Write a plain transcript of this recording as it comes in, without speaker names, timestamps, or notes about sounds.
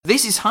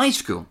This is high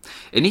school,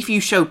 and if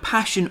you show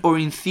passion or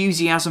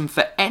enthusiasm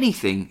for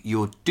anything,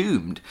 you're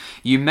doomed.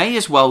 You may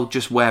as well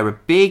just wear a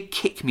big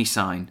kick me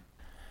sign.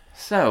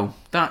 So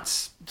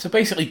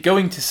basically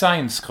going to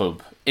science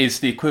club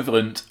is the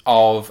equivalent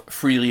of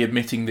freely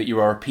admitting that you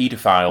are a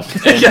paedophile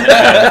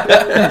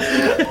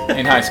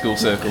in high school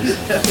circles.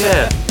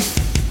 Yeah.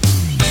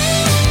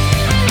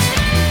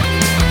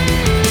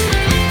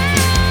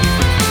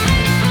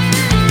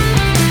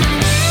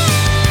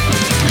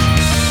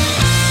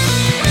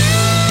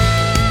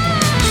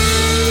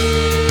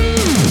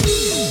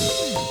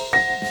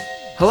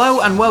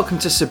 Hello and welcome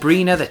to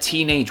Sabrina the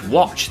Teenage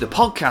Watch, the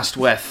podcast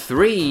where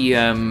three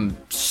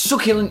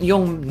succulent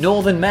young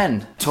northern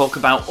men talk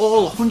about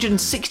all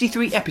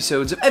 163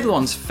 episodes of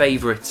everyone's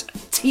favourite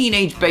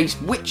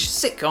teenage-based witch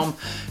sitcom,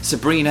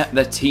 Sabrina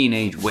the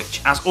Teenage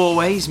Witch. As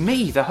always,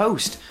 me, the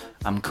host.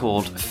 I'm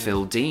called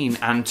Phil Dean,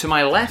 and to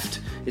my left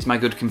is my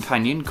good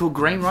companion called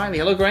Graeme Riley.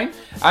 Hello, Graeme.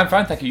 I'm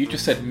fine, thank you. You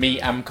just said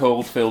me, I'm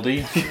called Phil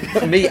Dean.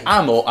 Me,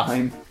 am or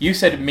I'm? You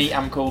said me,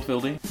 I'm called Phil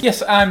Dean.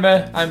 Yes, I'm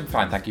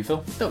fine, thank you,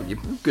 Phil. Oh,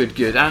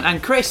 good.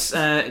 And Chris,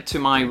 to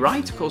my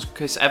right, of course,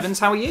 Chris Evans.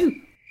 How are you?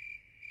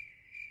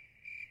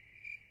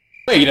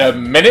 Wait a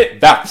minute,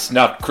 that's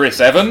not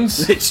Chris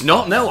Evans. It's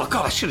not? No, oh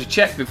God, I should have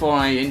checked before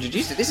I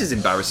introduced it. This is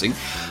embarrassing.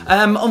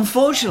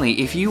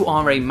 Unfortunately, if you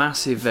are a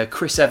massive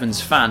Chris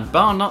Evans fan,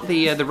 bar not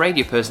the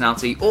radio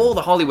personality or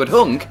the Hollywood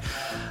hunk,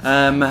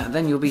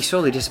 then you'll be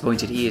sorely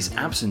disappointed he is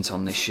absent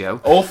on this show.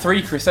 All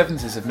three Chris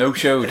Evanses have no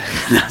showed.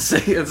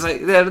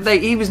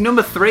 He was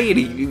number 3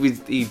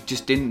 and he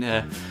just didn't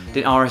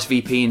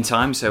RSVP in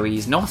time, so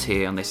he's not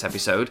here on this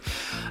episode.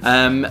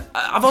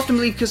 I've often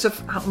believed because of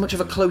how much of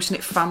a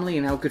close-knit family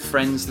and how good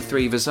friends the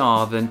three of us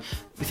are, then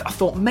I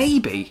thought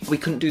maybe we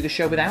couldn't do the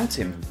show without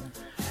him.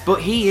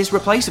 But he is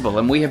replaceable,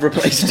 and we have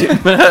replaced him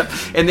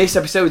in this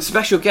episode.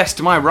 Special guest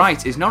to my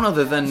right is none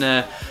other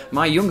than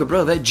my younger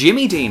brother,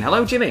 Jimmy Dean.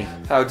 Hello, Jimmy.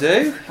 How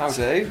do?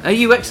 Are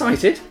you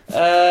excited?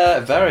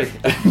 Very.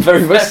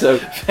 Very much so.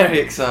 Very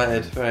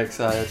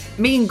excited.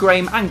 Me and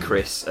Graeme and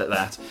Chris, at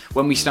that,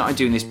 when we started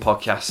doing this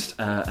podcast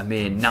a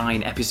mere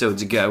 9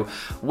 episodes ago,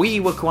 we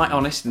were quite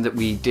honest in that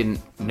we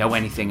didn't know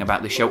anything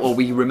about the show, or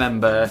we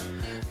remember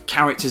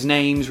characters'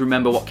 names,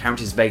 remember what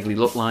characters vaguely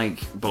look like,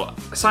 but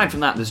aside from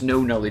that, there's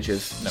no knowledge of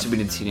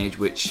Sabrina the Teenage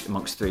Witch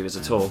amongst the three of us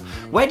at all.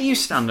 Where do you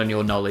stand on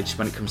your knowledge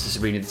when it comes to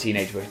Sabrina the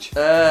Teenage Witch?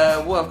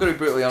 Well, I've got to be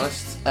brutally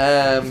honest.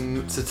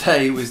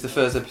 Today was the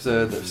first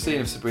episode that I've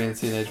seen of Sabrina the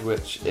Teenage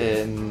Witch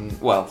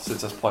since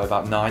I was probably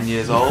about 9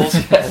 years old.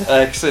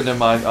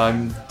 Considering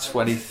I'm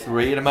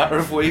 23 in a matter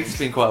of weeks. It's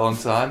been quite a long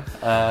time.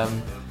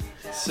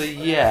 So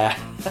yeah,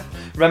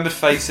 remembered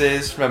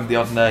faces, remembered the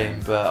odd name,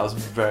 but I was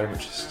very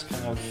much just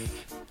kind of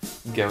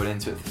going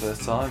into it for the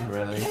first time,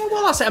 really. Yeah,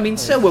 well, that's it. I mean,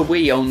 so were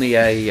we only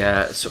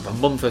a sort of a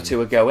month or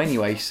two ago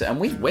anyway, so,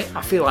 and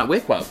I feel like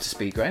we're quite up to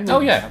speed, Graeme. Oh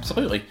yeah,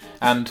 absolutely.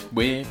 And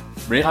we're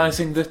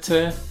realising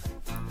that,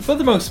 for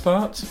the most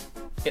part,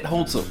 it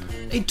holds up.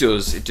 It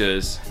does.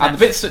 And the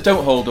bits that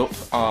don't hold up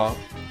are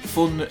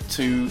fun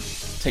to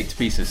take to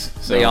pieces.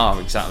 So they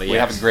are, exactly, we're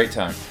having a great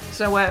time.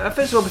 So,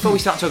 first of all, before we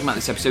start talking about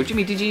this episode,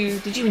 Jimmy, did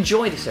you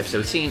enjoy this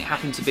episode? Seeing it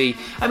happen to be,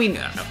 I mean,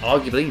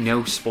 arguably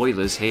no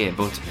spoilers here,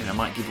 but I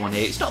might give one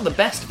here. It's not the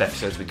best of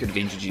episodes we could have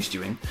introduced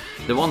you in.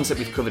 The ones that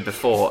we've covered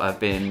before have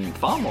been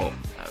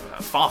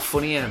far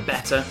funnier and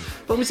better.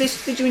 But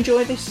did you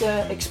enjoy this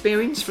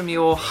experience from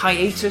your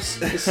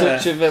hiatus as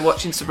such of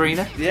watching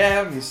Sabrina?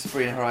 Yeah, I mean,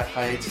 Sabrina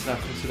hiatus now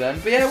comes to them.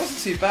 But yeah, it wasn't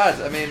too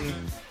bad. I mean,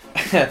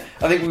 I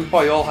think we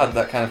probably all had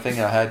that kind of thing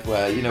in our head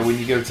where, you know, when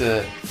you go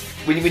to...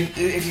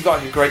 if you've got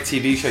like a great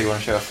TV show you want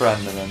to show a friend,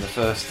 and then the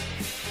first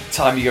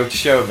time you go to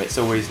show them, it's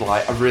always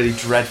like a really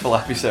dreadful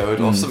episode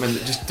or something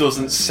that just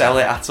doesn't sell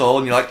it at all,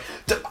 and you're like,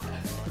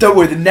 don't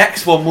worry, the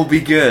next one will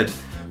be good.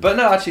 But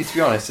no, actually, to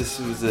be honest, this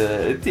was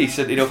a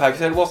decent enough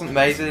episode. It wasn't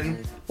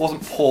amazing,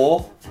 wasn't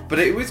poor, but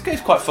it was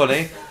quite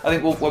funny. I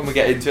think when we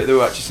get into it, there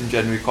were actually some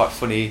generally quite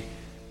funny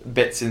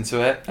bits into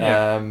it.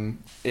 Yeah.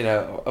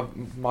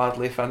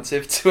 Mildly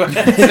offensive to a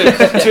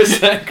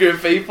certain group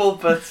of people,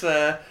 but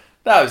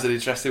that was an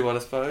interesting one, I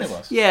suppose. It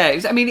was. Yeah,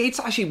 I mean, it's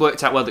actually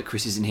worked out well that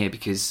Chris isn't here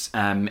because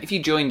if you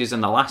joined us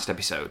on the last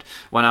episode,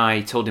 when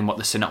I told him what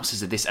the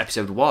synopsis of this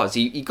episode was,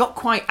 he got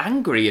quite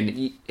angry,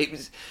 and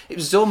it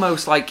was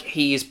almost like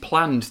he is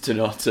planned to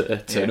not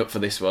turn up for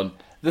this one.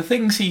 The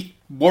things he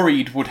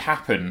worried would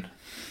happen,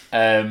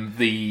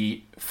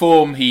 the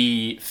form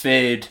he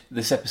feared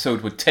this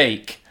episode would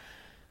take,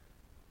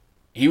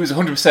 he was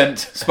 100%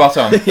 spot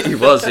on. He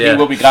was, yeah. He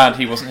will be glad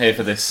he wasn't here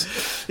for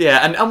this. Yeah,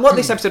 and what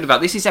this episode is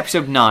about, this is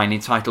episode 9,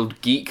 entitled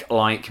Geek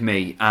Like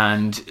Me,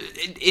 and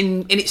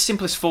in its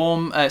simplest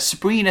form,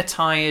 Sabrina,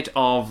 tired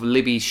of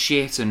Libby's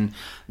shit and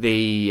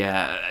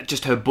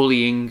just her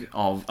bullying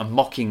of and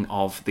mocking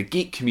of the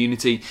geek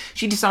community,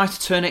 she decides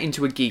to turn her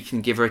into a geek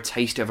and give her a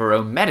taste of her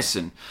own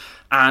medicine.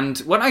 And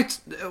when I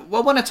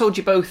told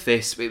you both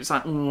this, it was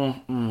like,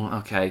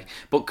 okay.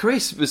 But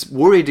Chris was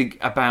worried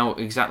about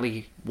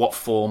exactly what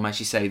form, as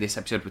you say, this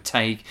episode would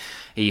take.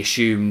 He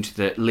assumed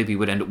that Libby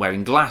would end up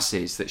wearing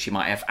glasses, that she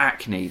might have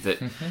acne, that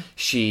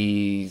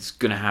she's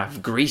going to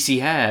have greasy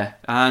hair.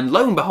 And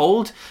lo and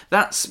behold,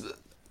 that's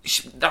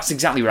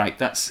exactly right.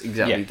 That's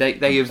exactly. Yeah,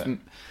 they have.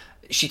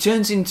 She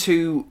turns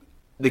into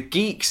the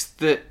geeks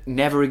that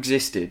never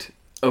existed,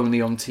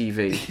 only on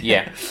TV.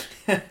 Yeah.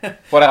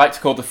 What I like to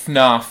call the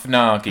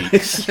FNAF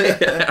geeks.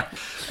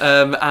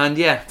 And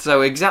yeah, so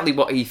exactly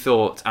what he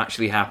thought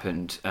actually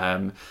happened.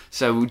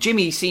 So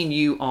Jimmy, seeing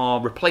you are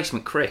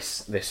replacement Chris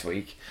this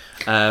week,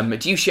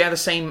 do you share the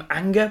same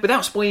anger?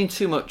 Without spoiling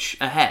too much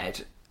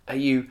ahead, are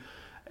you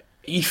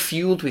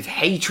fueled with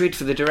hatred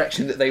for the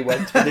direction that they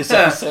went with this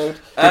episode?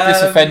 Did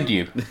this offend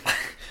you?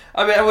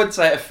 I mean, I wouldn't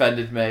say it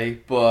offended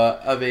me,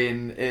 but I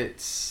mean,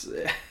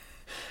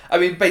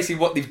 basically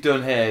what they've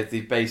done here is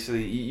they've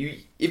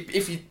basically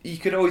if you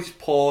could always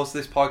pause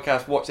this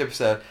podcast, watch the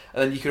episode,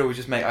 and then you could always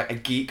just make like a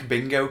geek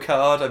bingo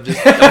card of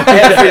just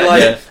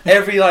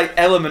every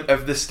element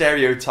of the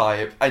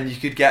stereotype, and you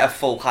could get a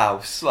full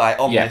house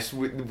on this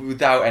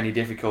without any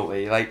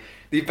difficulty. Like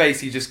they've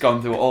basically just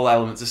gone through all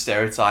elements of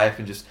stereotype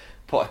and just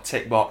put a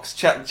tick box,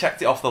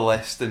 checked it off the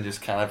list, and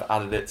just kind of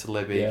added it to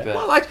Libby. Yeah. But...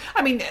 Well,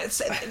 I mean,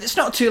 it's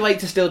not too late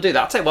to still do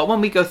that. I'll tell you what, when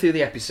we go through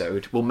the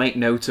episode, we'll make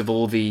note of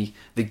all the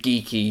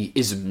geeky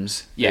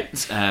isms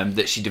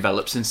that she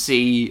develops and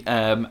see,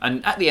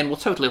 and at the end we'll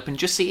total up and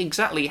just see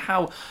exactly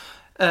how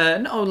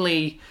not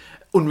only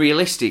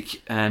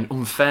unrealistic and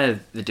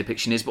unfair the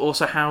depiction is, but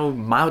also how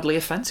mildly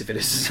offensive it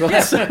is as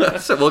well.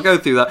 So we'll go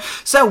through that.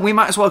 So we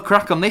might as well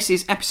crack on. This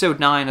is episode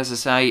 9, as I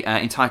say,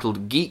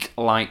 entitled Geek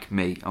Like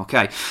Me.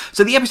 Okay,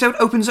 so the episode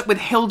opens up with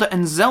Hilda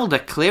and Zelda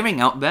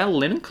clearing out their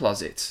linen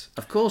closet.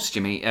 Of course,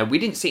 Jimmy, we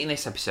didn't see it in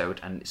this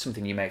episode, and it's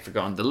something you may have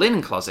forgotten. The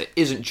linen closet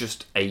isn't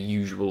just a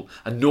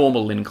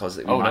normal linen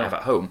closet that we might have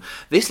at home.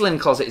 This linen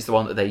closet is the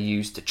one that they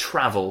use to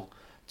travel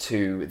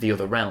to the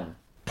other realm.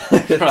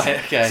 Right,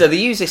 okay. So they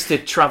use this to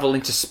travel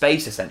into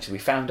space, essentially. We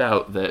found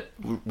out that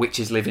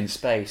witches live in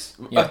space.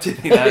 I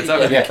didn't think that's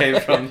where it came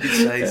from.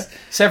 Space.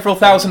 Several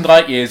thousand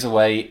light years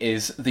away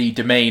is the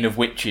domain of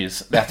witches.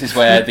 That is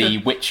where the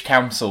Witch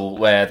Council,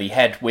 where the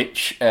head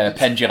witch,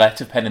 Penn Jillette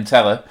of Penn and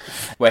Teller,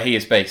 where he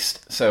is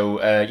based. So,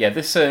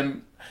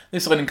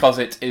 this linen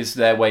closet is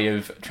their way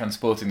of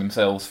transporting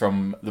themselves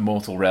from the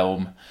mortal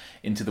realm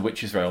into the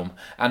witch's realm.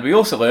 And we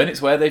also learn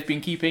it's where they've been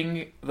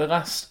keeping the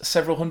last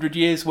several hundred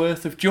years'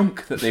 worth of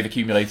junk that they've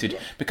accumulated.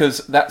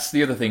 Because that's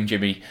the other thing,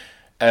 Jimmy.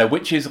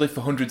 Witches live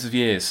for hundreds of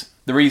years.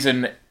 The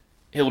reason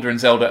Hilda and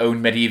Zelda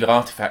own medieval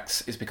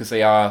artefacts is because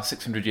they are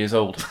 600 years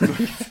old.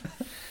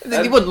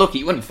 You wouldn't look it,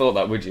 you wouldn't have thought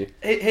that, would you?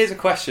 Here's a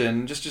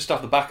question, just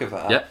off the back of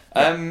that.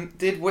 Yep.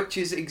 Did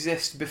witches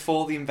exist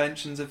before the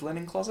inventions of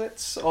linen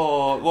closets?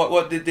 Or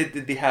what did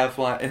they have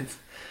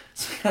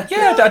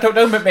Yeah, I don't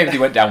know. Maybe they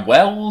went down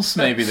wells.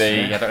 Maybe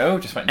they, I don't know,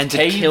 just went into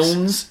caves.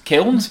 Kilns.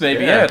 Kilns,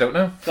 maybe. Yeah, I don't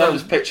know. So I'm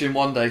just picturing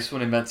one day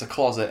someone invents a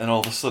closet and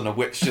all of a sudden a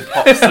witch just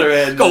pops through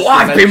in.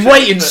 I've been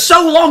waiting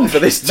so long for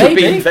this to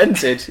be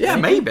invented. Yeah,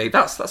 maybe.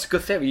 That's a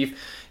good theory.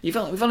 We've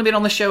only been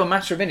on the show a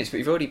matter of minutes, but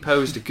you've already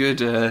posed a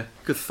good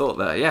thought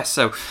there. Yes.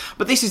 So,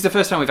 but this is the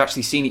first time we've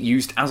actually seen it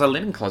used as a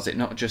linen closet,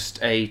 not just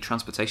a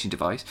transportation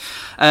device.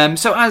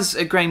 So, as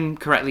Graham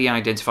correctly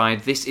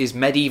identified, this is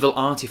medieval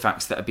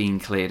artifacts that are being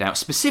cleared out.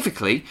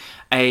 Specifically,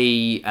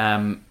 I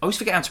always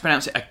forget how to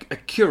pronounce it. A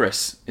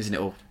cuirass, isn't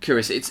it? Or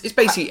cuirass. It's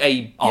basically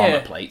a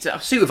armor plate,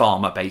 a suit of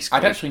armor, basically.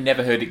 I'd actually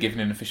never heard it given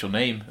an official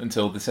name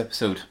until this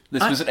episode.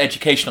 This was an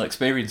educational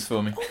experience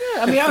for me.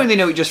 Yeah, I mean, I only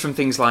know it just from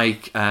things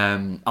like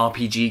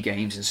RPG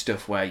games and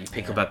stuff where you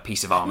pick up a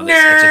piece of armor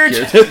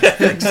that's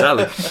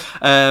exactly.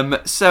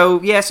 So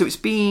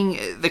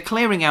they're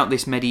clearing out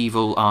this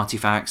medieval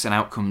artifacts, and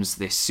out comes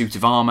this suit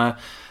of armor,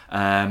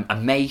 a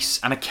mace,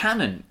 and a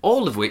cannon,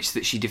 all of which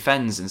that she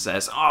defends and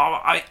says,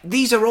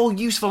 these are all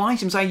useful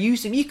items, I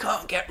use them, you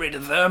can't get rid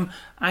of them,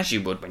 as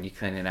you would when you're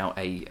cleaning out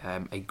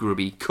a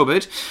grubby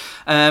cupboard.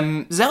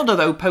 Zelda,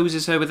 though,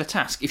 poses her with a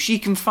task. If she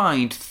can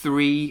find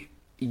 3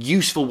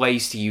 useful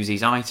ways to use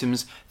these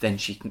items, then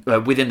she can,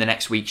 within the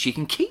next week she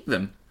can keep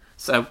them.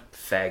 So,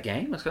 fair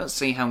game. Let's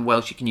see how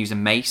well she can use a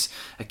mace,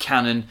 a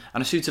cannon,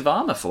 and a suit of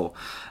armour for.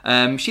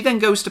 She then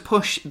goes to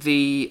push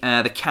the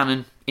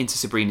cannon into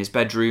Sabrina's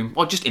bedroom,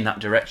 or just in that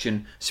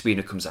direction.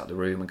 Sabrina comes out of the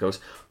room and goes,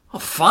 "Oh,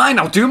 fine,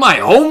 I'll do my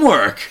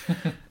homework."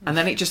 And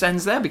then it just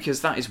ends there,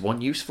 because that is one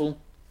useful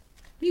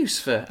use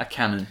for a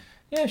cannon.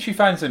 Yeah, she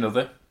finds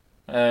another.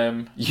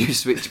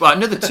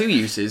 Another 2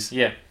 uses.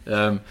 Yeah.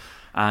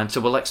 And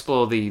so we'll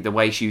explore the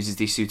way she uses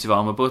these suits of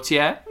armour. But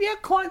yeah,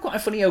 quite a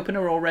funny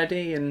opener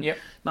already, and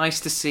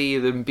nice to see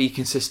them be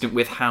consistent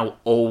with how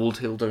old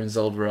Hilda and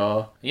Zelda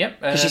are.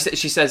 Yep.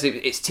 She says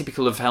it's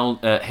typical of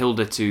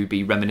Hilda to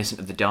be reminiscent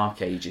of the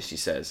Dark Ages, she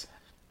says.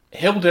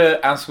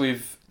 Hilda, as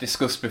we've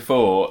discussed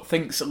before,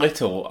 thinks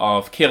little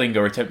of killing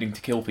or attempting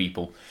to kill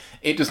people.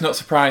 It does not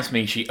surprise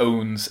me she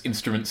owns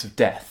instruments of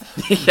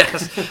death.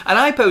 Yes, and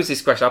I pose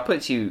this question. I'll put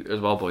it to you as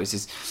well, boys.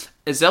 Is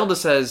as Zelda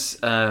says,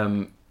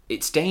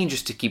 it's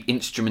dangerous to keep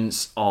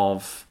instruments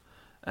of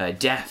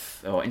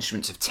death or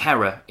instruments of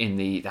terror in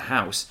the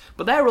house,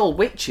 but they're all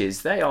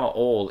witches. They are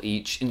all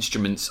each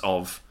instruments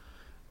of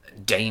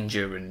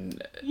danger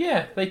and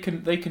Yeah, they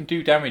can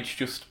do damage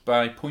just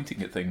by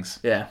pointing at things.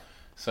 yeah.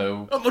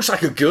 So Not much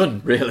like a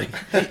gun, really.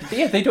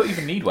 yeah, they don't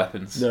even need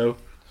weapons. No.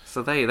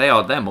 So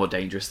they're more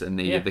dangerous than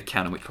the Yeah.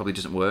 cannon, which probably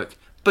doesn't work.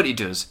 But it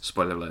does.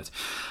 Spoiler alert.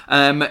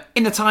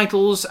 In the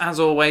titles, as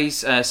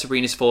always,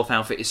 Sabrina's fourth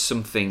outfit is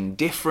something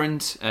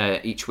different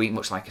each week,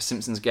 much like a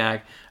Simpsons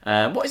gag.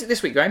 What is it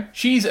this week, Graham?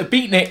 She's a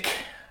beatnik,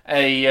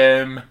 a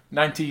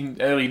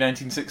early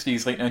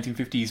 1960s, late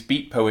 1950s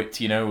beat poet.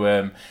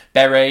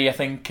 Beret, I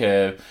think,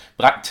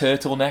 black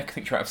turtleneck. I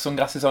think she might have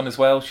sunglasses on as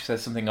well. She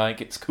says something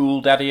like, "It's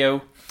cool,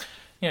 Daddy-o."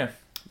 Yeah,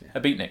 a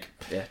beatnik.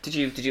 Yeah. Did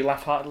you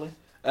laugh heartily?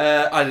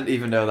 I didn't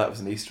even know that was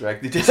an Easter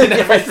egg. They didn't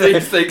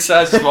everything think so.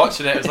 I was just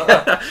watching it. I was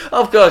like,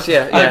 oh. Of course,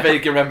 yeah. I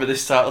vaguely remember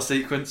this title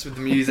sequence with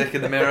the music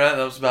in the mirror.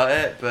 That was about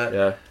it.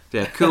 But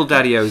Yeah, cool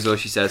daddy-o is all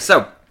she says.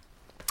 So,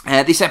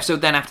 this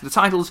episode then, after the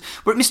titles,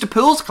 we're at Mr.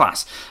 Poole's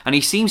class, and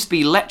he seems to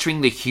be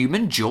lecturing the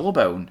human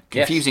jawbone,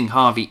 confusing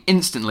Harvey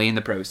instantly in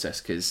the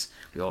process, because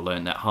we all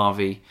learned that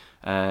Harvey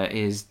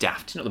is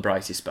daft. He's not the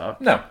brightest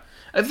spark. No.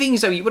 The thing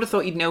is, though, you would have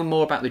thought he'd know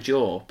more about the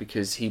jaw,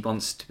 because he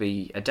wants to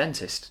be a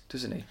dentist,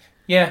 doesn't he?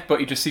 Yeah, but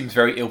he just seems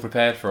very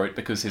ill-prepared for it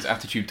because his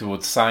attitude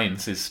towards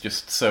science is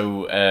just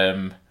so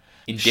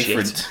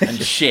indifferent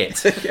and shit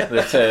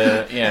that,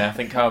 I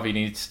think Harvey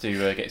needs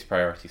to get his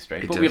priorities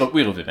straight. But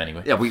we love him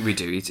anyway. Yeah, we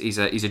do. He's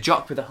a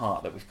jock with a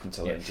heart that we've come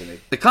to learn to be.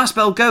 The class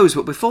bell goes,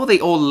 but before they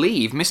all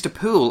leave, Mr.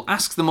 Poole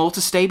asks them all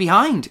to stay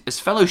behind, as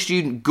fellow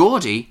student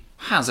Gordy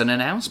has an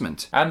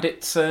announcement. And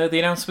it's the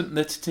announcement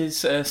that it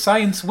is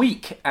Science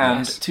Week,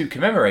 and to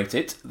commemorate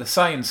it, the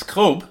Science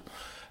Club,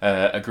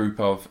 a group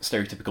of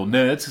stereotypical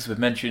nerds, as we've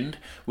mentioned,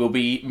 will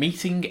be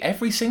meeting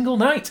every single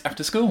night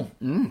after school.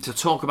 To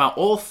talk about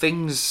all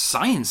things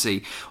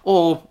sciencey.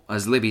 Or,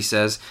 as Libby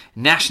says,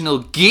 National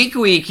Geek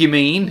Week, you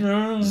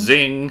mean?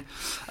 Zing.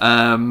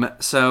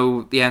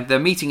 So, yeah, they're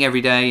meeting every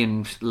day,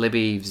 and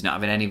Libby's not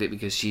having any of it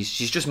because she's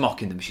just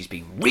mocking them. She's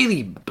being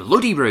really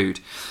bloody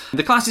rude.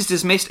 The class is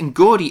dismissed, and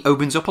Gordy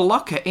opens up a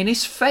locker in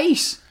his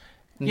face.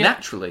 Yeah.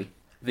 Naturally.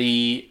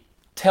 The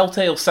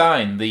telltale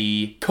sign,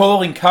 the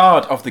calling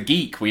card of the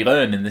geek we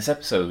learn in this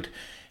episode,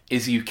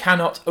 is you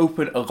cannot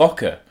open a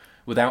locker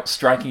without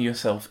striking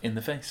yourself in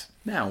the face.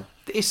 Now,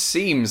 this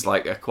seems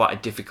like quite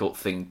a difficult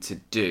thing to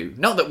do.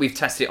 Not that we've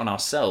tested it on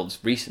ourselves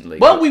recently.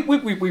 Well, we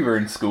were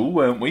in school,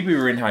 weren't we? We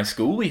were in high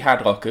school, we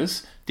had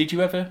lockers. Did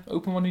you ever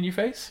open one in your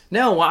face?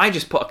 No, I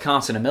just put a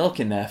carton of milk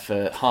in there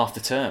for half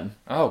the term.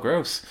 Oh,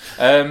 gross.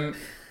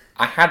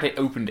 I had it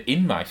opened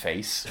in my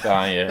face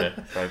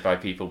by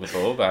people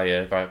before, by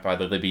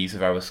the Libbies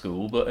of our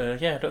school, but I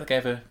don't think I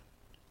ever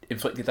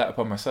inflicted that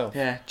upon myself.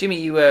 Yeah, Jimmy,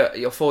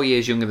 you're 4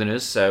 years younger than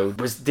us, so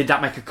did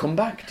that make a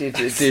comeback?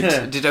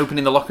 Did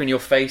opening the locker in your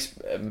face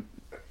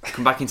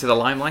come back into the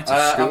limelight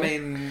of school? I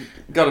mean,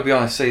 gotta be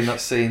honest, seeing that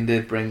scene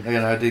did bring.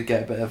 I did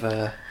get a bit of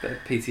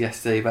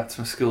PTSD back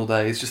to my school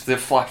days, just the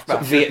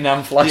flashback.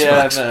 Vietnam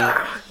flashbacks.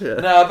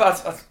 No,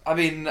 but I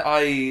mean,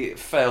 I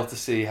failed to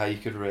see how you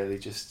could really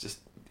just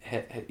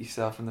hit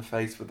yourself in the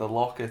face with a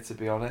locker, to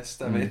be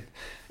honest. I mean,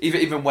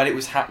 even when it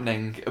was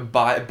happening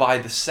by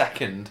the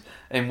second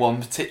in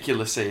one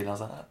particular scene, I was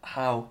like,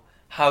 how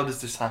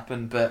does this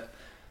happen? But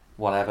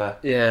whatever.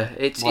 Yeah,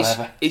 it's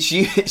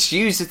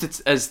used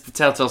as the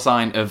telltale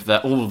sign of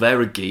that. Oh, they're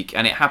a geek,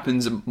 and it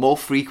happens more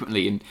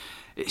frequently, and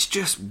it's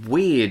just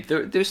weird.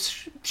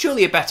 There's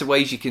surely a better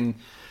ways you can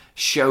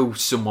show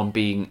someone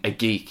being a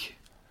geek.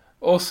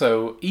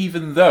 Also,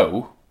 even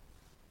though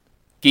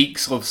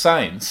geeks love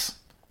science,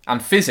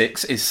 and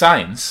physics is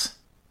science,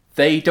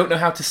 they don't know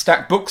how to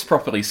stack books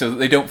properly so that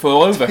they don't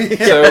fall over.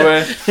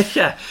 So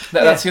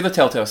that's the other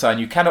telltale sign.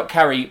 You cannot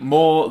carry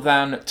more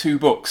than 2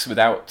 books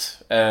without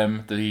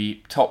the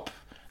top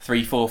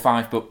 3, 4,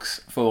 5 books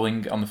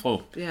falling on the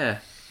floor. Yeah.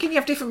 Can you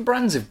have different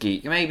brands of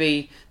geek?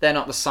 Maybe they're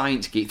not the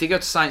science geek. They go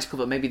to science club,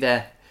 but maybe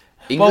they're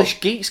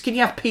English geeks. Can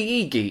you have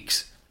PE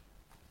geeks?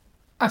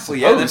 Well,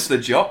 yeah, that's the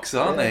jocks,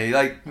 aren't they?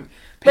 Like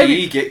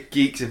PE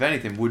geeks, if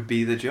anything, would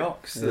be the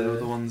jocks. They're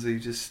the ones who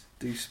just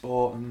do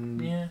sport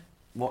and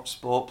watch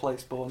sport, play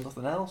sport, and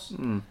nothing else.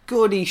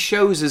 Gordy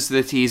shows us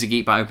that he is a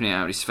geek by opening it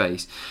out his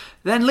face.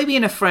 Then Libby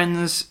and her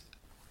friends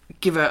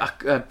give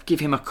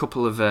him a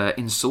couple of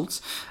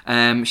insults.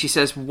 She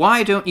says,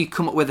 "Why don't you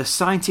come up with a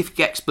scientific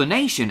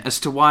explanation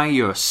as to why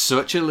you're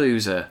such a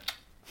loser?"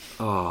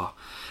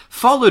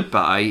 Followed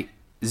by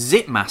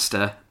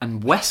Zipmaster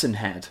and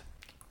Wessonhead.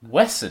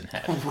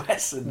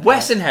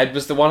 Wessonhead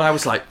was the one I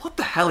was like, what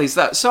the hell is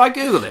that? So I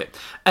googled it,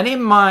 and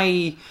in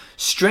my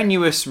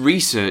strenuous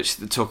research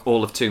that took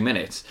all of 2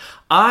 minutes,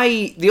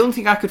 the only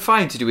thing I could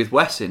find to do with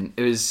Wesson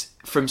was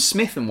from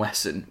Smith &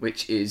 Wesson,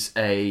 which is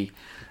a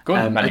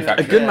Gun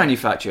manufacturer. A gun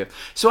manufacturer.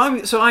 So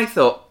I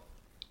thought,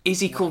 is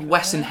he called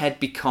Wesson Head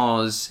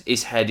because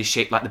his head is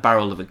shaped like the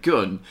barrel of a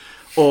gun?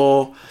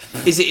 Or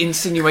is it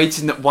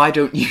insinuating that why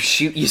don't you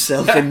shoot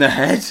yourself in the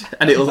head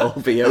and it'll all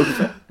be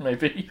over?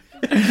 Maybe.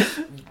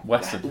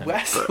 Wesson.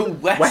 Wesson.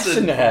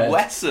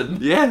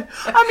 Yeah.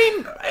 I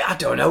mean, I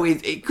don't know.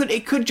 It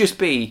could just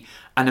be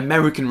an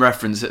American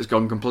reference that's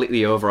gone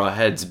completely over our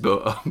heads,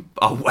 but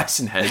our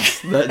Wesson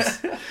heads.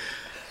 That's...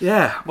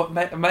 Yeah. What?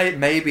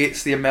 Maybe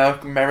it's the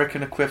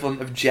American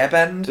equivalent of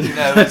Jeb-End. You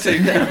know,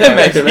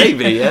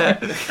 maybe. Yeah.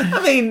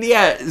 I mean,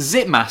 yeah.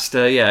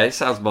 Zipmaster. Yeah, it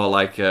sounds more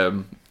like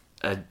a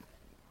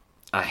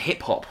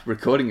hip hop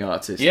recording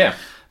artist. Yeah.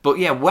 But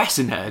yeah,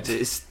 Wesson Head.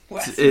 It's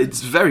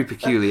very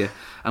peculiar.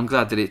 I'm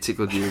glad that it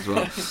tickled you as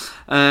well.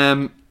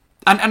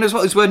 And as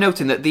well, it's worth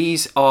noting that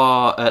these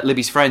are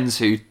Libby's friends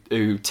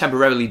who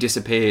temporarily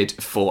disappeared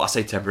for, I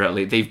say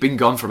temporarily, they've been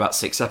gone for about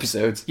 6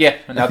 episodes. Yeah,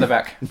 and now they're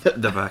back.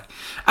 They're back.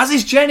 As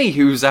is Jenny,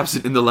 who was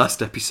absent in the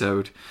last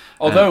episode.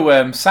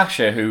 Although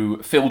Sasha,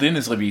 who filled in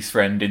as Libby's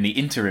friend in the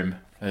interim,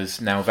 has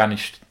now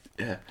vanished.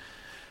 Yeah.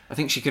 I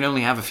think she can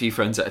only have a few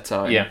friends at a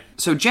time. Yeah.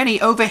 So Jenny,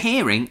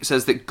 overhearing,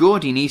 says that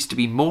Gordy needs to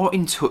be more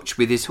in touch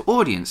with his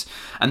audience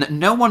and that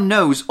no one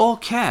knows or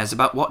cares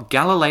about what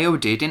Galileo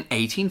did in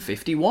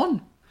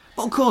 1851.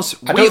 Well, of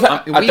course,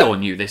 we all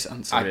knew this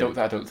answer. I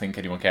don't think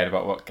anyone cared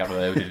about what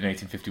Galileo did in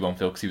 1851,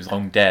 Phil, because he was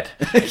long dead.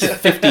 It's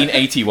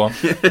 1581.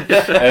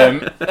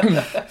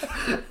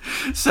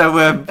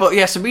 But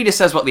yeah, Sabrina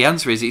says what the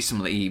answer is.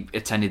 He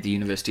attended the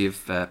University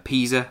of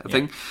Pisa, I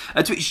think.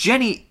 To which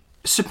Jenny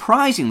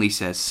surprisingly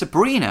says,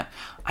 Sabrina,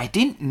 I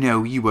didn't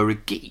know you were a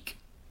geek.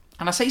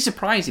 And I say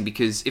surprising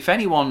because if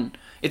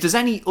there's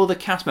any other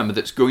cast member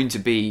that's going to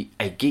be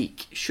a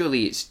geek,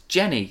 surely it's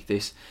Jenny,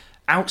 this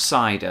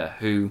outsider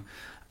who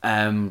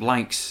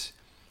likes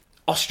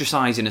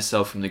ostracising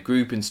herself from the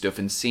group and stuff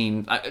and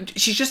seeing...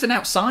 she's just an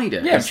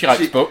outsider. Yeah, she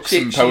likes books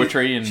and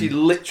poetry. And she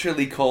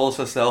literally calls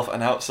herself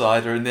an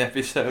outsider in the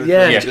episode.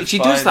 Yeah, she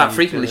does that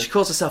frequently. She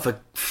calls herself a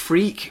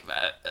freak.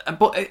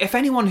 But if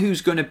anyone who's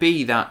going to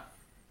be that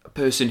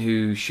person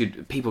who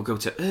people go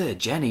to,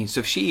 Jenny,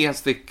 so if she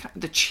has the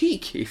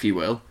cheek, if you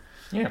will,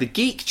 the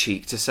geek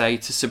cheek to say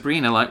to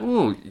Sabrina, like,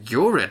 oh,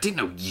 I didn't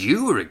know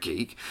you were a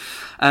geek.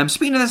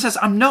 Sabrina then says,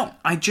 I'm not,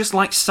 I just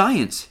like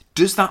science.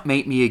 Does that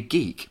make me a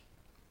geek?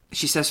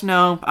 She says,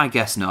 no, I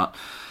guess not.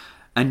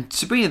 And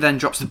Sabrina then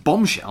drops the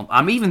bombshell.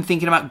 I'm even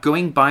thinking about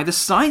going by the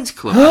science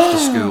club after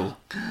school.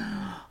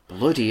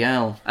 Bloody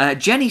hell.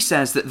 Jenny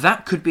says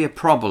that could be a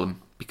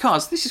problem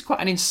because this is quite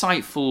an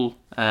insightful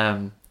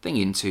thing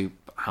into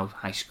how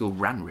high school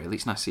ran, really.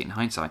 It's nice to see it in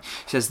hindsight.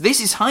 She says,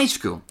 this is high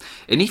school,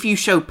 and if you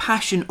show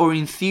passion or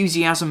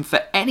enthusiasm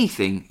for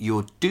anything,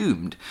 you're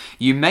doomed.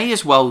 You may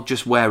as well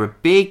just wear a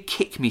big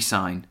kick me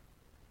sign,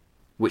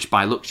 which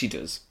by luck she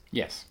does.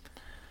 Yes.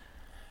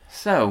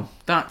 So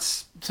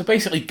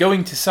basically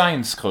going to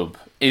science club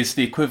is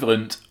the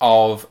equivalent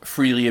of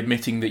freely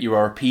admitting that you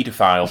are a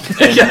paedophile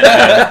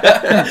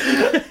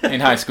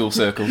in high school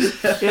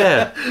circles.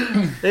 Yeah,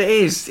 it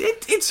is.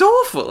 It's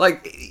awful.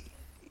 Like,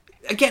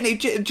 again,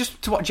 just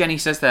to what Jenny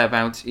says there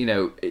about,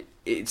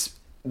 it's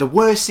the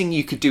worst thing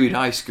you could do in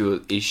high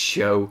school is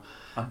show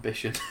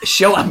ambition.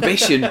 Show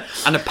ambition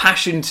and a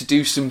passion to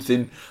do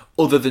something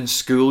other than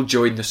school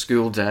during the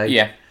school day.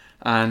 Yeah.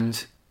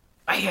 And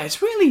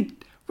it's really,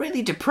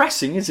 really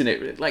depressing, isn't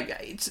it? Like,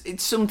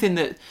 it's something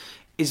that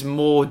is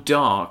more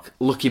dark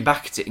looking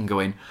back at it and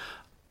going,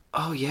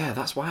 oh yeah,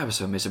 that's why I was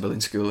so miserable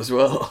in school as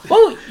well.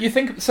 Well, you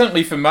think,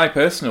 certainly from my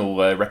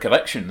personal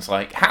recollections,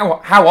 like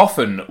how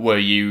often were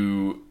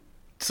you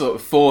sort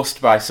of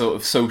forced by sort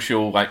of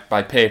social, like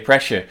by peer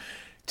pressure,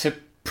 to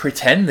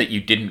pretend that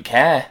you didn't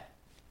care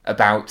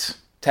about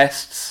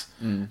tests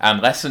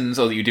and lessons,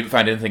 or that you didn't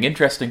find anything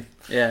interesting?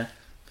 Yeah.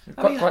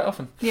 Quite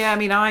often. Yeah, I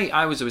mean,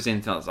 I was always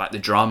in things like the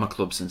drama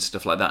clubs and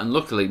stuff like that, and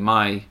luckily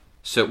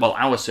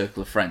our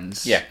circle of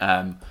friends,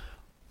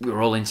 we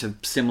were all into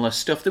similar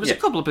stuff. There was a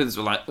couple of people that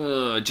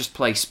were like, just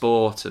play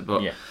sport,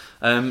 but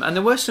and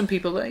there were some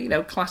people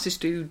that, classes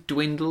do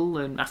dwindle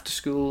and after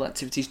school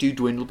activities do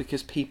dwindle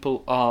because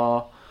people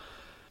are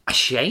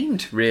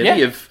ashamed,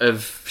 really,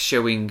 of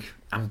showing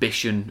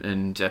ambition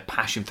and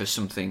passion for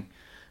something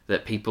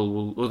that people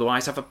will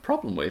otherwise have a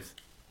problem with.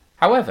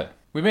 However,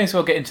 we may as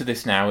well get into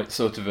this now. It's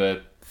sort of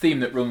a theme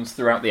that runs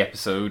throughout the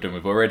episode, and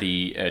we've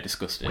already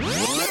discussed it.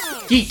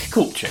 Geek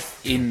culture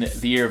in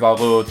the year of our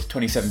Lord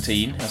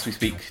 2017, as we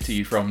speak to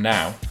you from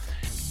now,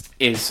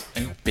 is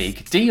a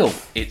big deal.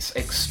 It's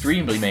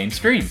extremely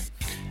mainstream.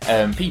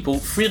 People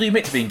freely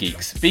admit to being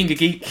geeks. Being a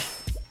geek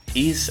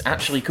is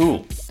actually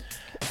cool.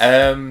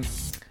 And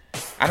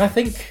I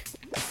think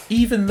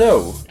even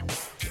though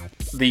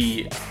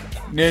the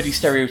nerdy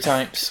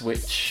stereotypes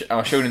which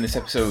are shown in this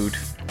episode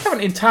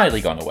haven't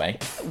entirely gone away,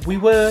 we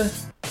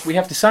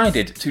have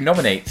decided to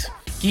nominate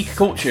geek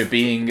culture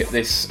being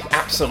this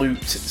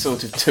absolute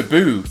sort of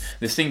taboo,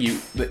 this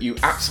thing that you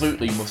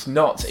absolutely must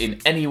not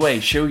in any way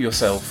show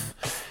yourself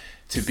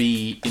to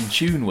be in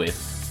tune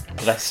with,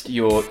 lest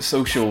your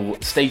social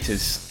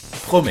status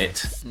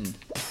plummet.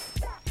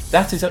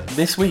 that is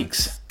this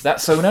week's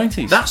That's So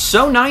 90s. That's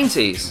so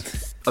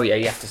 90s. Oh yeah,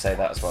 you have to say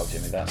that as well,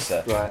 Jimmy. That's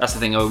Right. That's the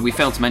thing. Oh, we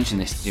failed to mention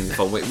this, Jimmy.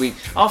 Before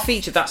our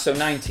feature That's So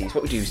 90s.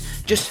 What we do is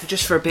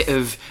just for a bit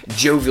of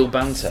jovial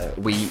banter,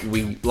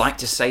 we like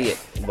to say it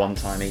one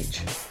time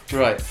each.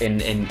 Right.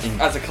 In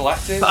As a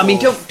collective. But I mean,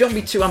 or- don't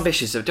be too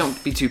ambitious. So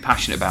don't be too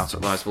passionate about it,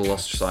 otherwise we'll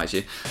ostracise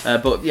you.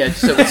 But yeah,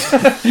 so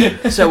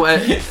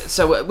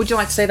would you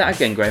like to say that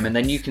again, Graham? And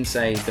then you can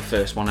say the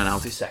first one, and I'll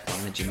do the second one,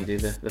 and then Jimmy do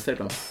the third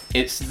one.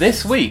 It's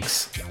this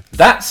week's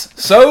That's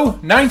So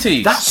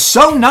 90s. That's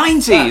so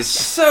 90s. That's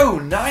so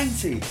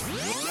 90s.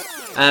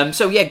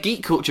 So yeah,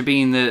 geek culture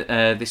being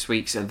the this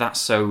week's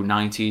That's So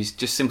 90s,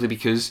 just simply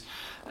because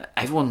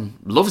everyone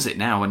loves it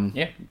now, and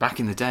Yeah. back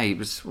in the day it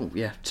was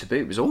taboo.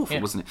 It was awful,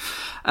 Yeah. wasn't it?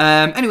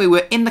 Anyway,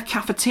 we're in the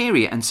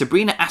cafeteria, and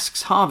Sabrina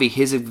asks Harvey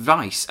his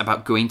advice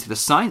about going to the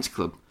science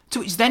club, to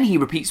which then he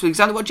repeats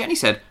exactly what Jenny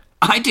said.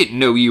 I didn't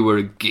know you were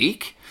a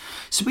geek.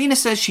 Sabrina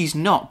says she's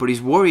not, but is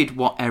worried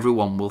what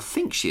everyone will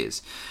think she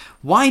is.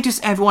 Why does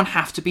everyone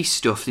have to be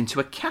stuffed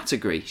into a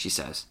category, she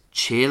says.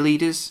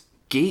 Cheerleaders?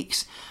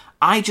 Geeks?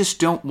 I just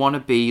don't want to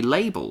be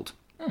labelled.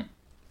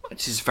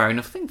 Which is a fair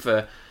enough thing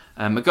for...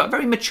 a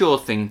very mature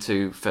thing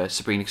for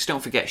Sabrina, because don't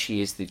forget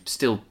she is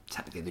still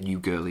technically the new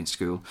girl in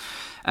school,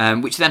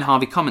 which then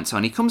Harvey comments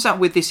on. He comes out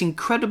with this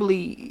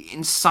incredibly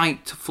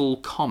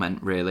insightful comment,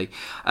 really.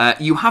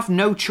 You have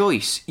no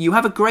choice. You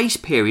have a grace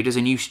period as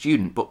a new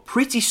student, but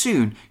pretty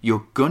soon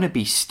you're going to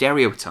be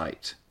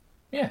stereotyped.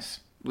 Yes.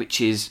 Which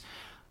is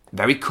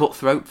very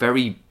cutthroat,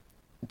 very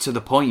to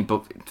the point,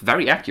 but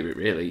very accurate,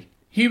 really.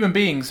 Human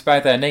beings, by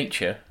their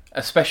nature,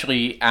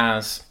 especially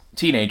as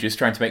teenagers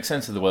trying to make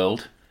sense of the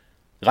world,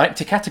 like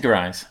to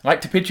categorise, like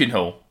to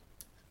pigeonhole.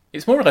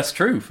 It's more or less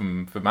true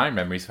from my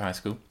memories of high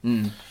school.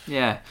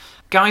 Yeah.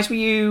 Guys, would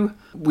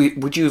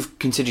you have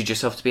considered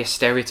yourself to be a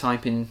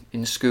stereotype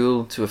in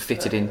school, to have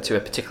fitted into a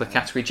particular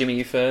category? Jimmy,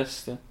 you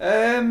first?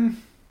 I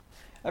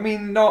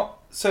mean, not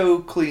so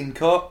clean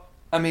cut.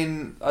 I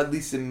mean, at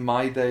least in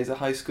my days of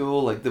high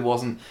school, like there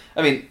wasn't.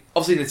 I mean,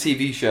 obviously in a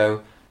TV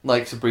show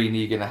like Sabrina,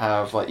 you're going to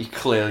have like you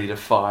clearly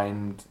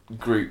defined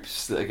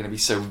groups that are going to be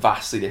so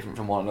vastly different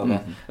from one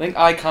another. Mm-hmm. I think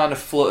I kind of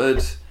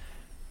fluttered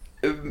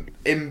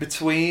in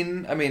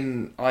between. I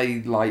mean,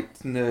 I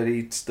liked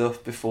nerdy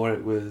stuff before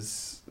it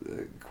was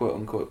quote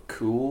unquote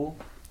cool.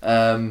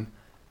 I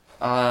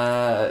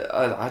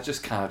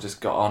just kind of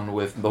just got on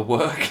with my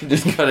work and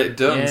just got it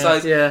done.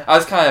 Yeah, I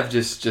was kind of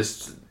just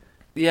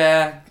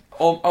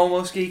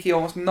almost geeky,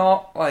 almost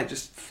not. Like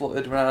just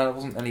fluttered around. I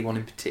wasn't anyone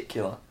in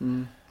particular.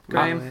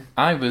 Graham?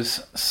 I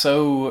was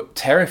so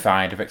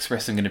terrified of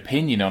expressing an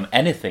opinion on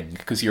anything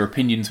because your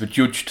opinions were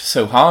judged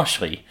so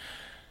harshly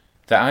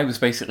that I was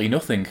basically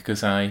nothing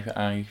because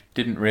I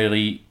didn't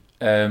really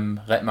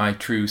let my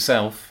true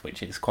self,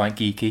 which is quite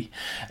geeky,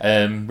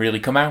 really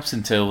come out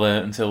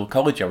until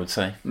college, I would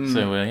say.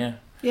 So yeah.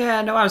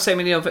 Yeah, no, I was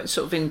saying,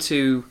 sort of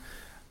into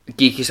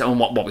geeky stuff, and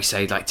what we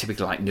say, like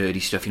typical like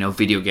nerdy stuff,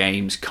 video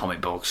games,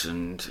 comic books,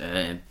 and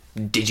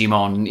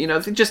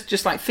Digimon,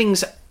 just like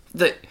things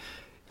that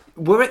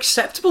were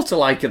acceptable to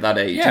like at that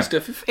age and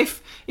stuff.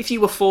 If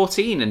you were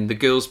 14 and the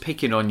girls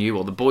picking on you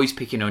or the boys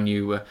picking on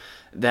you,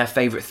 their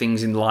favourite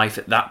things in life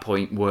at that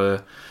point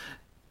were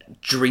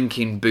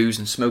drinking booze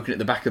and smoking at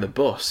the back of the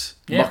bus,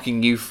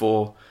 mocking you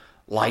for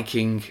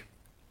liking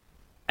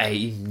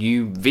a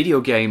new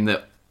video game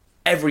that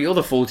every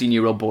other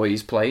 14-year-old boy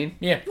is playing.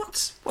 Yeah.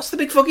 What's the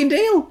big fucking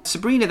deal?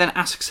 Sabrina then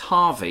asks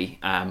Harvey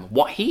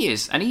what he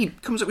is, and he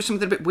comes up with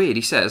something a bit weird.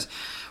 He says,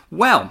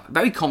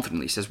 very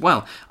confidently says,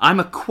 I'm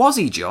a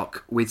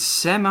quasi-jock with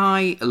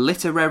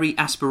semi-literary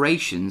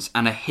aspirations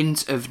and a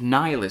hint of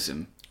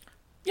nihilism.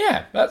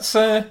 Yeah, that's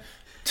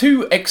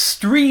two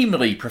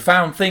extremely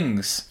profound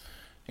things,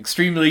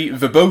 extremely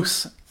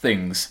verbose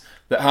things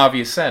that Harvey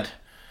has said,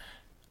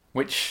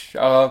 which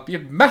are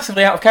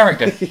massively out of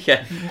character.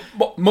 Yeah.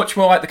 Much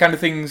more like the kind of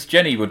things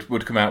Jenny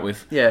would come out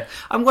with. Yeah.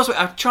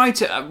 I tried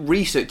to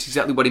research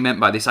exactly what he meant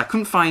by this. I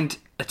couldn't find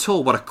at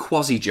all what a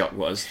quasi-jock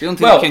was. The only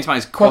thing that came to mind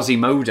is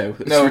Quasimodo.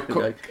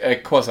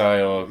 Quasi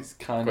or It's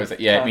kind quasi. of-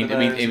 Yeah, kind it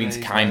of means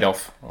those, kind yeah.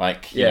 of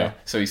like Yeah.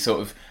 So he's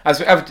sort of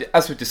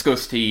as we've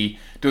discussed, he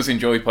does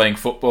enjoy playing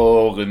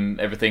football and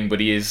everything, but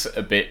he is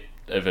a bit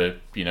of a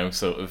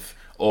sort of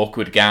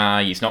awkward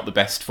guy. He's not the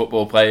best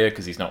football player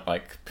because he's not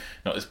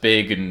as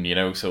big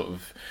and sort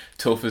of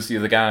tough as the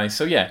other guys.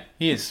 So yeah,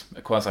 he is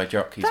a quasi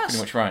jock. He's pretty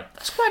much right.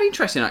 That's quite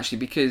interesting, actually,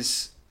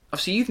 because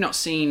obviously you've not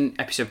seen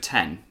episode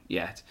 10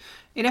 yet.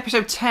 In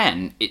episode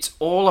 10, it's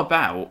all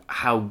about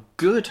how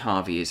good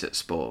Harvey is at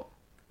sport.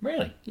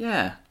 Really,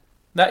 Yeah.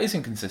 that is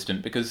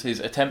inconsistent because his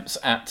attempts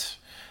at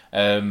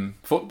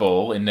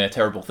football in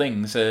Terrible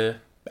Things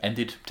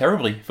ended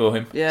terribly for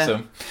him.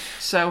 Yeah.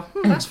 So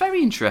that's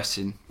very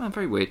interesting.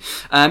 Very weird.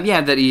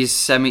 That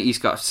he's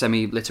got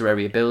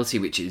semi-literary ability,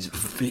 which is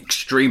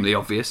extremely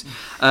obvious.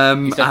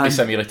 He's definitely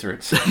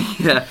semi-literate.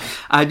 Yeah,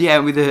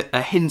 and with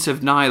a hint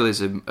of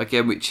nihilism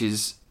again, which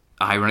is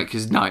ironic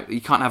because you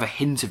can't have a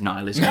hint of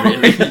nihilism.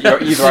 Really, You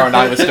either are a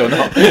nihilist or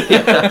not.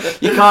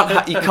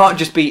 You can't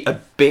just be a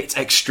bit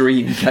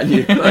extreme, can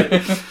you?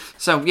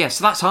 So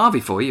that's Harvey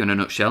for you in a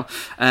nutshell.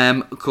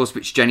 Of course,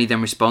 which Jenny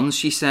then responds.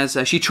 She says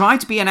she tried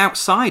to be an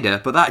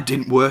outsider, but that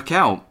didn't work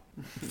out.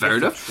 Fair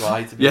enough.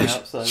 Tried to be an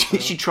outsider.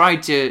 She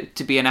tried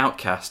to be an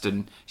outcast,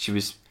 and she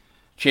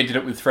ended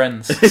up with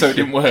friends, so it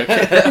didn't work.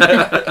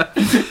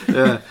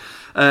 Yeah.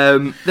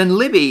 Then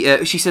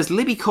Libby, she says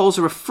Libby calls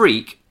her a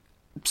freak,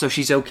 so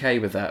she's okay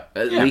with that.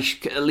 At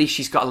least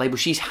she's got a label.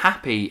 She's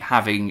happy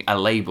having a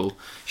label.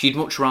 She'd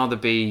much rather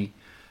be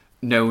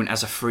known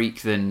as a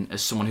freak than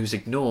as someone who's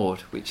ignored,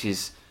 which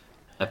is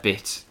a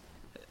bit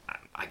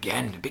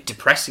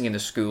depressing in the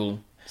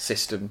school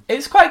system.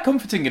 It's quite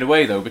comforting in a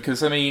way, though,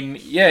 because, I mean,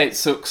 yeah, it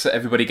sucks that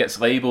everybody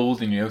gets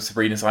labelled, and,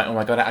 Sabrina's like, oh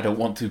my god, I don't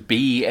want to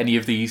be any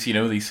of these,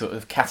 these sort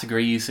of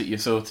categories that you're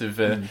sort of,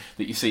 that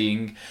you're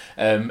seeing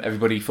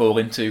everybody fall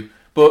into.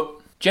 But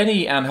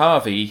Jenny and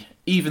Harvey,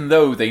 even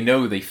though they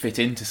know they fit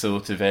into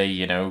sort of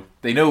a,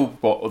 they know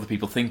what other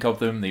people think of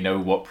them, they know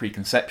what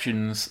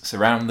preconceptions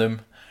surround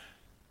them,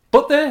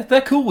 but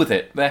they're cool with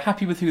it. They're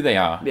happy with who they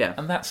are. Yeah.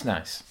 And that's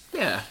nice.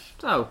 Yeah.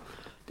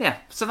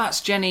 So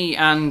that's Jenny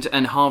and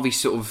Harvey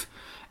sort of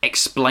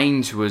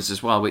explained to us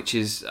as well, which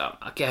is,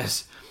 I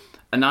guess,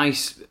 a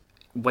nice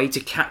way to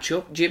catch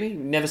up, Jimmy.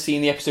 You've never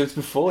seen the episodes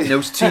before. In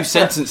those 2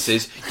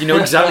 sentences, you know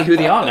exactly who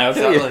they are now,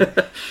 don't you?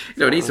 You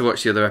don't need to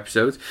watch the other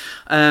episodes.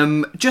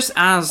 Just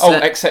as...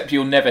 except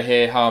you'll never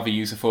hear Harvey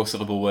use a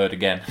 4-syllable word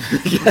again.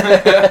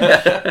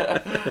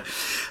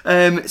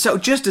 So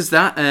just as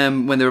that,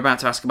 when they're about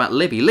to ask about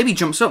Libby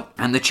jumps up,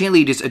 and the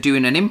cheerleaders are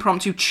doing an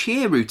impromptu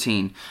cheer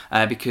routine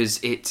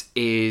because it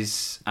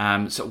is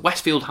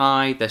Westfield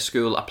High, their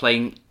school, are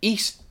playing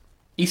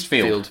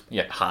Eastfield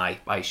High,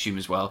 I assume,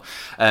 as well.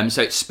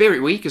 So it's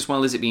Spirit Week as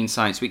well as it being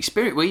Science Week.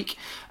 Spirit Week,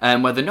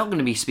 where they're not going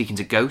to be speaking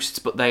to ghosts,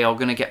 but they are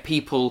going to get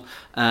people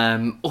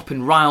up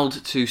and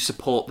riled to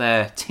support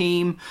their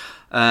team.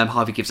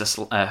 Harvey gives us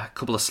a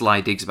couple of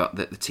sly digs about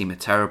that the team are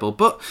terrible,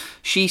 but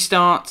she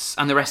starts,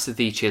 and the rest of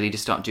the cheerleaders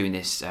start doing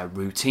this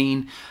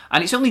routine,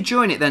 and it's only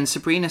during it then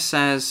Sabrina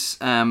says,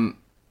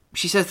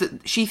 she says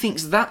that she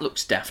thinks that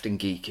looks daft and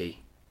geeky.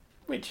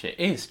 Which it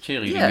is.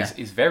 Cheerleading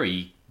is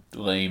very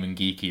lame and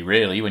geeky,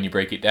 really, when you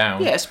break it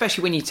down. Yeah,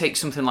 especially when you take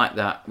something like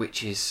that,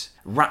 which is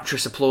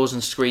rapturous applause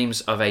and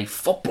screams of a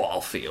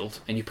football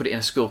field, and you put it in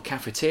a school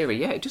cafeteria.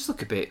 Yeah, it does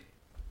look a bit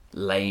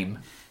lame.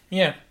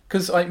 Yeah,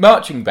 because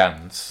marching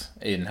bands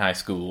in high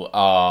school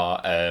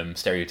are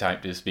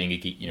stereotyped as being a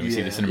geek. We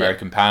see this in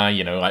American Pie.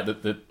 Like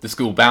the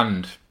school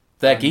band,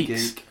 they're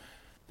geeks. Geek.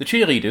 The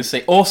cheerleaders,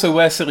 they also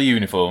wear silly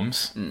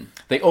uniforms.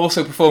 They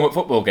also perform at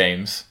football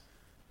games.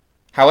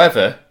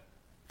 However,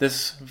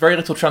 there's very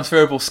little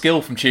transferable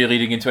skill from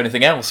cheerleading into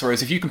anything else,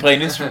 whereas if you can play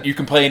an instrument, you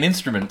can play an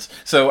instrument.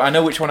 So I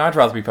know which one I'd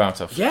rather be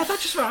part of. Yeah,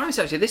 that's just what I was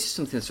actually. This is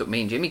something that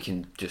me and Jimmy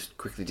can just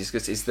quickly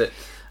discuss, is that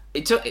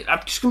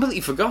I've just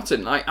completely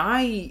forgotten.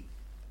 I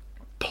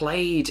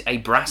played a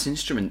brass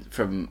instrument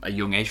from a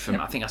young age.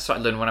 I think I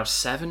started learning when I was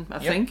 7, I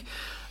think.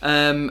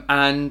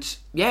 And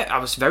yeah, I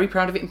was very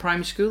proud of it in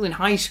primary school. In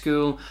high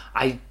school,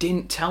 I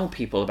didn't tell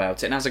people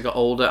about it, and as I got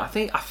older, I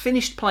think I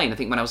finished playing. I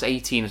think when I was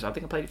 18, so I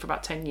think I played it for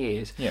about 10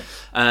 years. Yeah.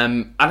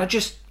 And I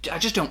just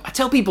don't. I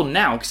tell people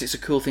now because it's a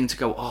cool thing to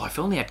go, oh, if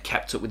only I'd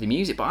kept up with the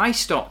music. But I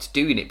stopped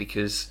doing it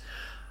because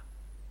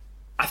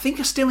I think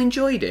I still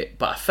enjoyed it,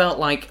 but I felt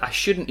like I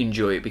shouldn't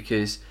enjoy it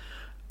because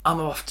I'm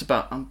about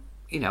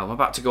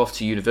to go off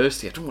to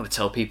university. I don't want to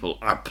tell people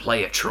I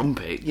play a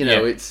trumpet.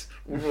 It's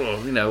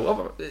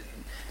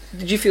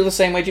Did you feel the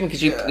same way, Jim?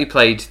 Because you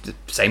played the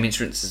same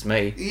instruments as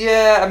me.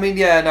 Yeah, I mean,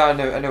 no, I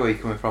know where you're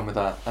coming from with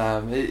that.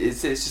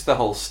 It's just the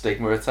whole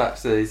stigma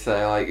attached to it.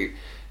 Say, like,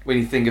 when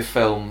you think of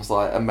films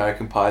like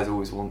American Pie,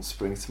 always once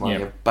springs to mind.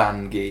 You have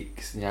band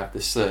geeks, and you have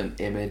this certain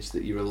image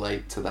that you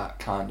relate to that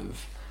kind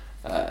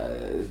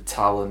of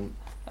talent.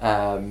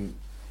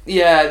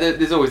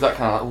 There's always that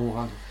kind of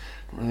like,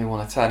 I don't really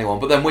want to tell anyone.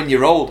 But then when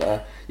you're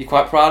older, you're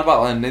quite proud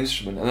about learning an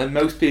instrument, and then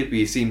most people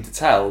you seem to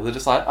tell, they're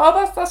just like,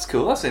 oh, that's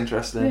cool, that's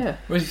interesting. Yeah.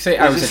 Well, if you say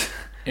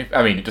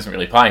it doesn't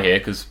really apply here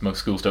because most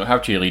schools don't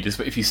have cheerleaders.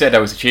 But if you said I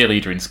was a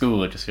cheerleader in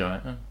school, I'd just be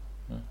like,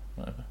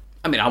 whatever.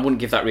 I mean, I wouldn't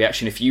give that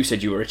reaction if you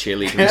said you were a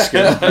cheerleader in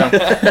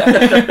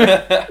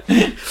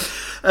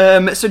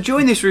school. So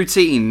during this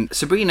routine,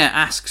 Sabrina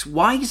asks,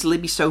 why is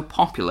Libby so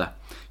popular?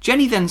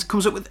 Jenny then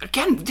comes up with,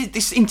 again,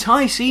 this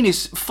entire scene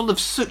is full of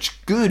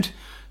such good,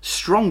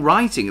 strong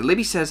writing.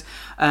 Libby says,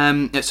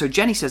 so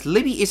Jenny says,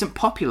 Libby isn't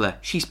popular,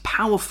 she's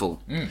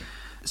powerful.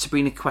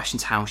 Sabrina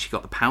questions how she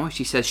got the power.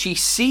 She says she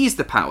sees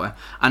the power,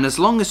 and as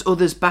long as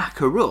others back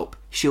her up,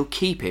 she'll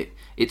keep it.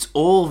 It's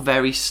all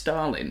very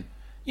Stalin.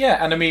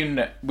 Yeah, and I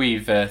mean,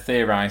 we've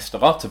theorised a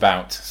lot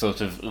about sort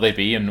of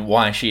Libby and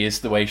why she is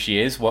the way she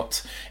is,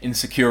 what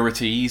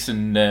insecurities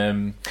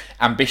and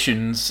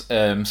ambitions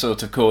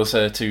sort of cause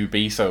her to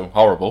be so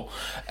horrible.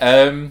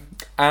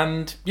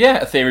 And yeah,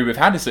 a theory we've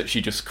had is that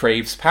she just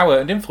craves power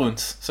and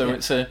influence. So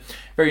it's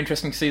very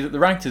interesting to see that the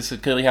writers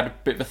had clearly had a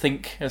bit of a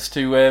think as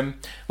to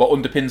what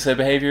underpins her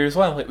behaviour as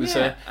well. It was,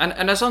 and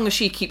as long as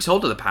she keeps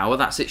hold of the power,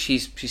 that's it.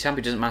 She's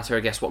happy. It doesn't matter,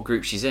 I guess, what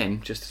group she's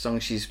in. Just as long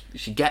as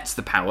she gets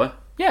the power.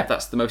 Yeah,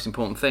 that's the most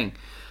important thing.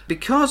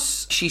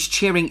 because she's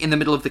cheering in the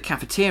middle of the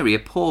cafeteria,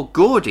 poor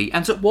Gordy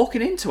ends up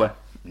walking into her.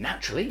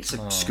 Naturally, it's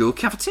a school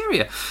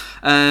cafeteria.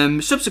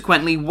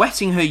 Subsequently,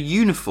 wetting her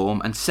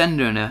uniform and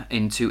sending her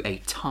into a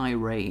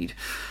tirade.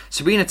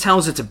 Sabrina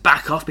tells her to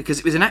back off because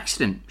it was an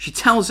accident. She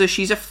tells her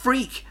she's a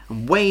freak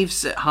and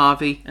waves at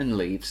Harvey and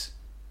leaves.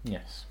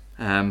 Yes.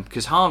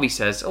 Because Harvey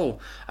says,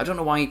 I don't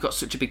know why you've got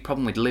such a big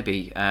problem with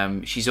Libby.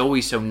 She's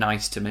always so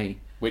nice to me.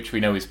 Which we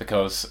know is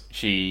because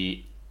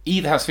she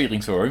either has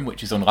feelings for him,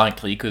 which is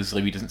unlikely because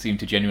Libby doesn't seem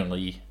to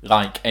genuinely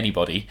like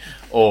anybody,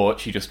 or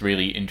she just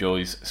really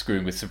enjoys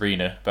screwing with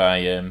Sabrina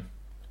by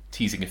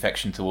teasing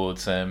affection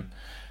towards her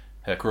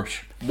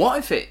crush. What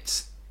if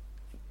it's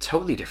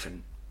totally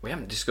different? We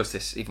haven't discussed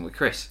this even with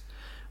Chris.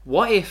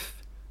 What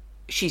if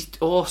she's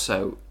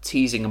also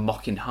teasing and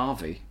mocking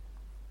Harvey?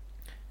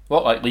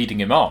 What, like leading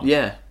him on?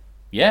 Yeah.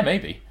 Yeah,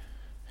 maybe.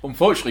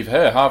 Unfortunately for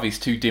her, Harvey's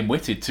too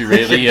dim-witted to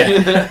really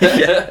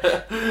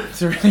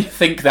to really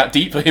think that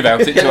deeply about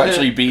it, to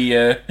actually be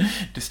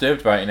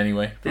disturbed by it in any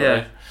way.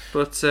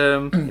 But it's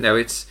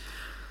it's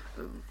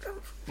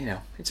a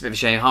bit of a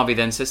shame. Harvey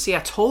then says, "See, I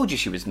told you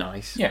she was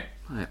nice." Yeah.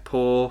 Right,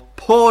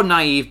 poor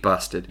naive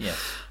bastard. Yeah.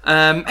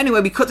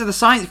 Anyway, we cut to the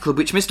Science Club,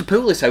 which Mr.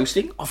 Poole is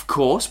hosting. Of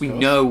course, we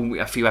know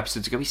a few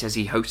episodes ago he says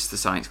he hosts the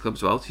Science Club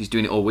as well. So he's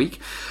doing it all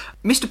week.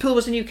 Mr. Poole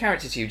was a new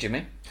character to you,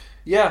 Jimmy.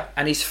 Yeah.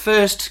 And his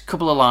first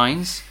couple of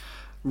lines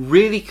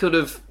really could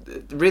have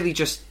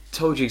just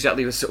told you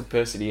exactly the sort of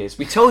person he is.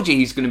 We told you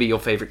he's going to be your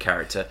favourite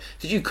character.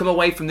 Did you come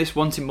away from this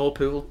wanting more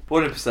Poole?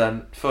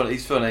 100%. Fun.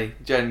 He's funny.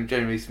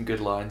 Genuinely some good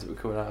lines that were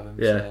coming out of him.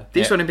 Yeah. So.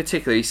 This one in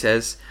particular, he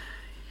says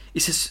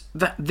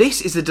that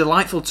this is a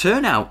delightful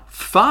turnout.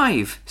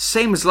 5,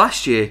 same as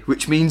last year,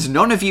 which means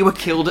none of you were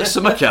killed at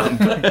summer camp.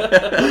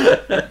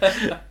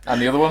 And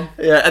the other one?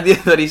 Yeah, and the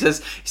other one he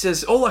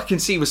says, all I can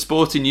see was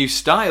sporting new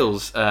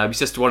styles. He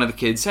says to one of the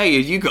kids, "Hey,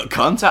 have you got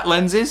contact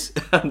lenses?"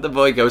 And the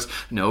boy goes,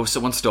 "No,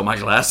 someone stole my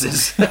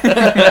glasses."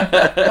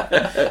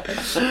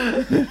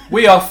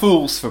 We are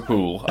fools for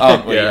Poole,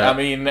 aren't we? Yeah. I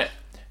mean,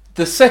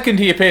 the second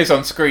he appears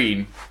on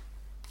screen,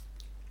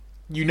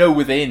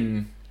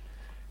 within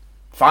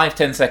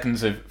 5-10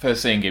 seconds of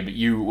first seeing him,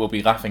 you will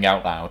be laughing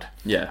out loud.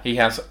 Yeah. He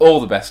has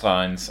all the best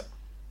lines,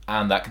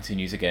 and that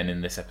continues again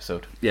in this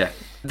episode. Yeah.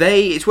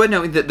 It's worth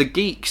noting that the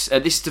geeks,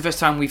 this is the first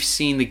time we've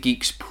seen the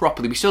geeks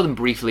properly. We saw them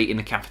briefly in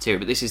the cafeteria,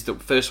 but this is the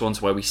first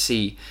ones where we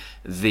see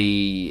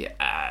the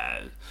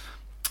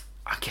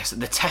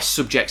test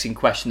subjects in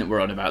question that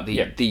we're on about.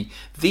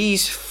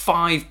 These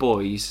 5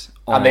 boys,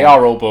 And they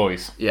are all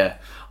boys. Yeah,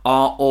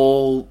 are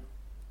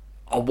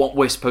what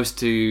we're supposed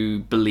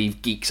to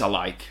believe geeks are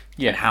like.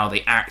 Yeah. And how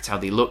they act, how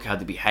they look, how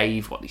they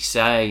behave, what they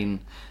say.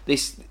 And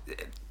this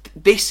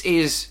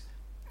is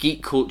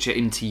geek culture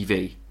in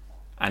TV,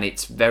 and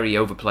it's very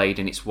overplayed,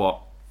 and it's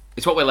what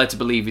we're led to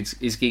believe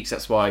is geeks.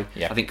 That's why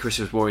I think Chris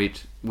was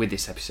worried with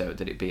this episode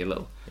that it'd be a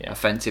little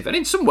offensive, and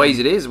in some ways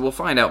it is. We'll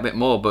find out a bit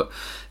more, but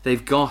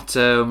they've got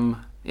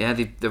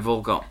they've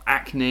all got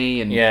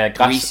acne and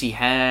greasy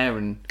hair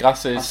and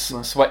glasses, asthma.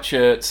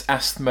 Sweatshirts,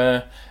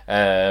 asthma,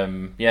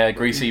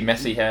 greasy,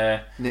 messy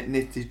hair,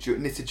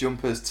 knitted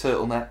jumpers,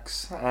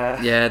 turtlenecks.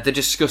 they're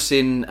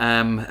discussing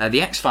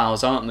the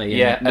X-Files, aren't they?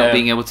 Yeah, and not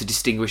being able to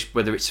distinguish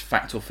whether it's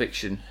fact or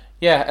fiction.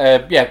 the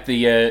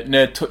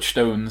nerd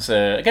touchstones.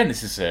 Again,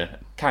 this is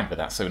kind of a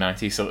That's So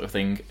 90s sort of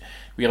thing.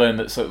 We learn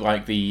that sort of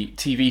like the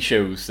TV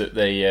shows that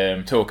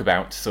they talk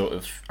about to sort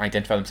of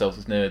identify themselves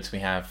as nerds. We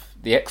have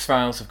the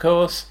X-Files, of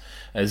course,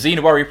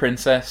 Xena Warrior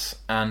Princess,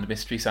 and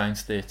Mystery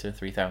Science Theater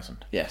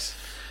 3000. Yes.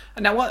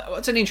 And now,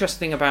 what's an interesting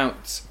thing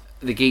about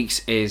the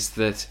geeks is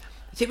that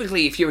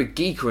typically, if you're a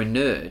geek or a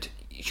nerd,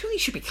 surely you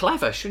should be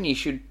clever, shouldn't you? You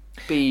should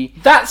be.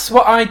 That's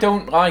what I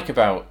don't like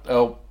about.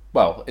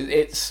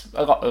 It's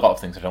a lot of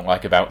things I don't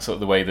like about sort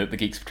of the way that the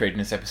geeks portrayed in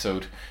this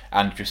episode,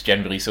 and just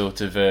generally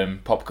sort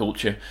of pop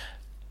culture.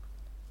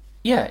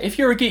 Yeah, if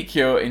you're a geek,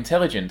 you're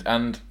intelligent,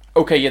 and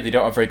they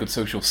don't have very good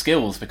social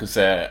skills because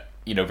they're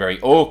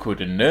very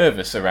awkward and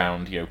nervous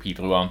around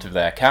people who aren't of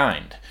their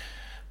kind.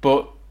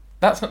 But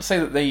that's not to say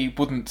that they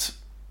wouldn't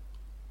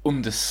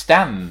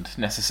understand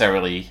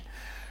necessarily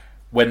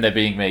when they're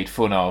being made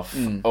fun of,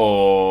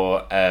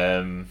 or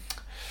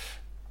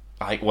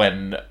like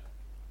when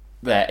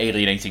they're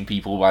alienating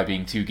people by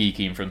being too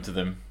geeky in front of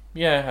them.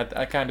 Yeah,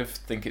 I kind of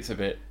think it's a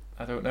bit.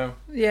 I don't know.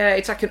 Yeah,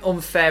 it's like an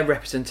unfair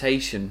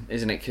representation,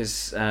 isn't it?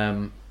 Because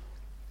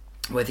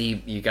whether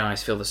you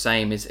guys feel the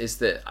same is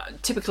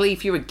that typically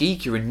if you're a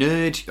geek, you're a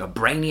nerd, you're a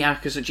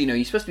brainiac or such.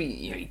 You're supposed to be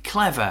you're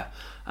clever,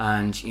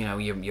 and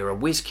you're a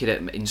whiz kid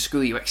in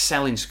school. You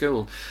excel in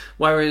school.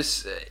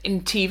 Whereas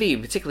in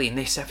TV, particularly in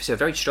this episode,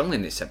 very strongly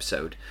in this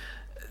episode,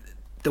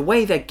 the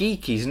way they're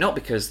geeky is not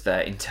because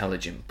they're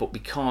intelligent, but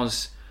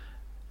because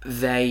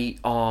they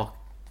are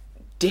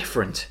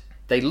different.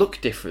 They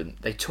look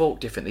different. They talk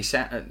different. They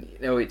sound.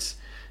 It's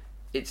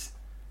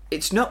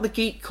not the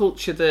geek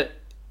culture that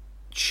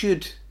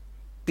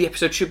the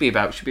episode should be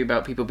about. It should be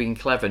about people being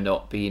clever,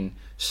 not being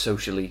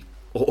socially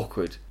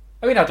awkward.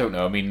 I mean, I don't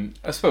know. I mean,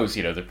 I suppose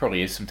there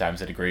probably is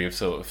sometimes a degree of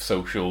sort of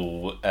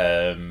social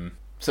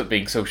sort of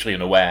being socially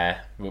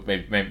unaware,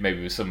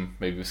 maybe with some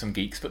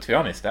geeks. But to be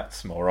honest,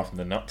 that's more often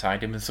than not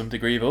tied in with some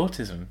degree of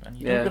autism, and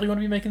you don't really want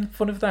to be making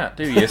fun of that,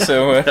 do you?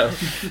 So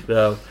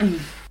no.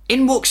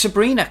 In walks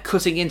Sabrina,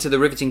 cutting into the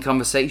riveting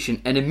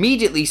conversation and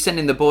immediately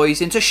sending the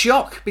boys into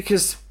shock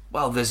because,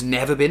 well, there's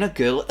never been a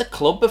girl at the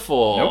club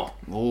before. Nope.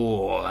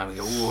 Oh, there we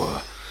go. Ooh.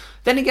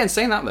 Then again,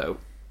 saying that though,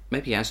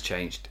 maybe it has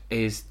changed.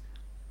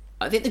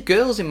 I think the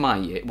girls in my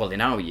year, well,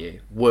 in our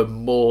year, were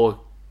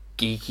more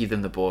geeky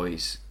than the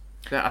boys.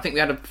 I think we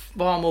had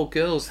far more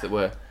girls that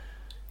were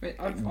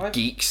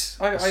geeks.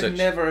 I've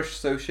never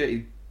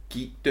associated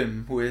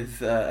geekdom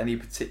with any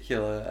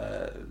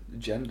particular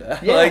gender.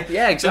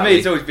 Yeah, exactly. To me,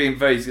 it's always been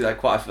very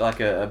quite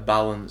a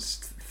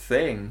balanced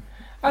thing.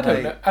 I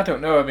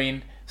don't know. I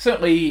mean,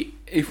 certainly,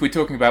 if we're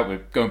talking about, we're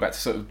going back to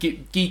sort of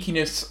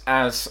geekiness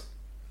as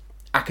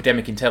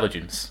academic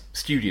intelligence,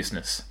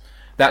 studiousness,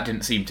 that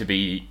didn't seem to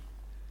be,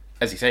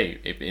 as you say,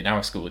 in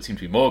our school it seemed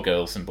to be more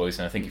girls than boys,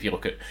 and I think if you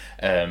look at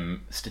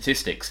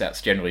statistics,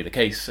 that's generally the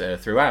case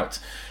throughout.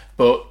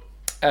 But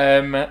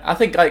I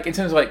think, like, in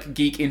terms of like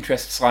geek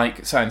interests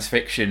like science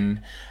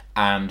fiction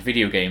and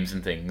video games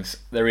and things,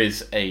 there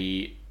is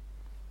a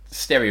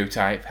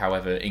stereotype,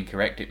 however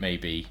incorrect it may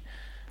be,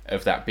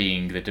 of that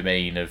being the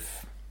domain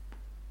of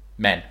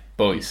men,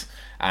 boys.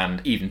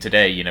 And even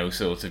today, you know,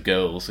 sort of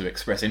girls who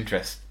express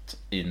interest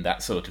in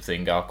that sort of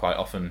thing are quite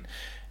often,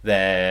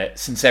 their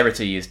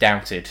sincerity is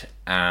doubted,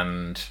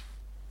 and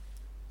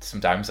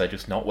sometimes they're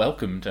just not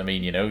welcomed. I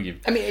mean, you know,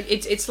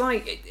 it's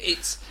like.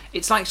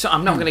 So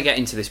I'm not going to get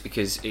into this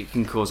because it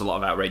can cause a lot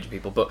of outrage in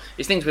people, but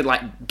it's things with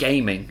like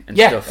gaming and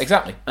stuff. Yeah,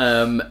 exactly.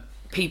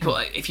 People,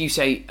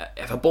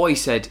 if a boy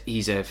said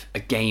he's a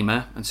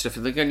gamer and stuff,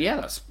 they're going,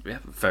 that's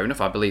fair enough.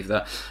 I believe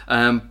that.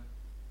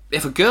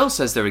 If a girl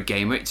says they're a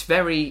gamer,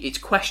 it's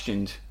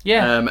questioned.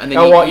 Yeah. And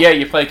then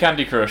you play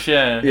Candy Crush,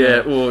 yeah.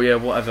 Yeah,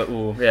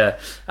 whatever, yeah.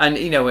 And,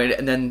 you know,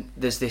 and then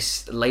there's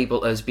this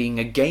label as being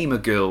a gamer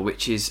girl,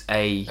 which is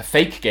a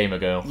fake gamer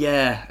girl.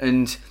 Yeah,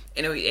 and,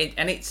 you know, it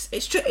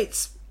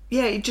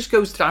just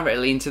goes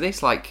directly into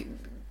this, like,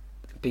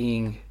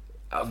 being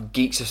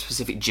geeks of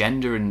specific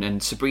gender,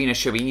 and Sabrina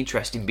showing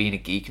interest in being a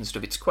geek and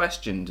stuff. It's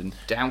questioned and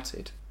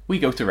doubted. We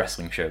go to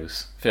wrestling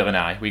shows. Phil and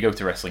I, we go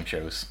to wrestling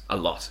shows. A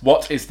lot.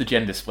 What is the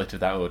gender split of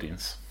that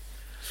audience?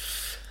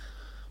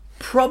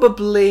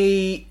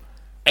 Probably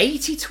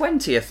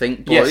 80-20, I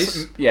think,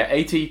 boys. Yes,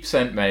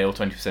 80% male,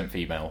 20%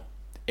 female.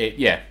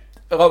 A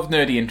lot of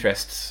nerdy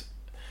interests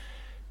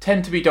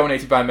tend to be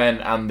dominated by men,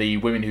 and the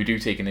women who do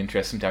take an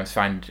interest sometimes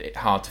find it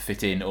hard to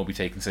fit in or be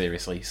taken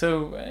seriously.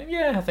 So,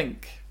 I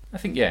think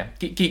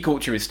geek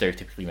culture is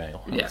stereotypically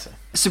male. I would say.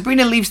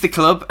 Sabrina leaves the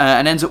club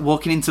and ends up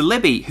walking into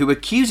Libby, who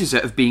accuses her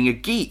of being a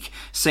geek,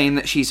 saying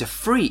that she's a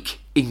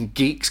freak in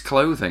geek's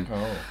clothing.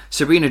 Oh.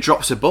 Sabrina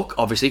drops her book,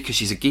 obviously, because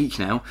she's a geek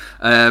now,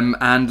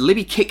 and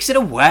Libby kicks it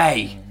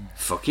away.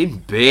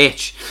 Fucking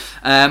bitch.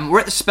 We're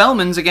at the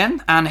Spellmans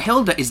again, and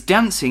Hilda is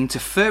dancing to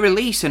Fur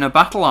Elise in her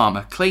battle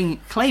armour,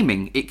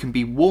 claiming it can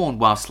be worn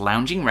whilst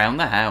lounging round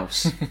the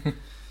house.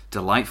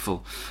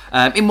 Delightful.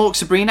 In walks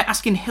Sabrina,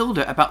 asking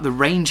Hilda about the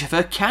range of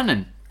her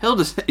cannon.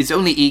 Hilda is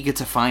only eager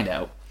to find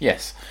out.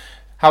 Yes.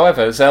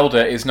 However,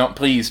 Zelda is not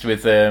pleased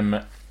with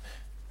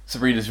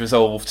Sabrina's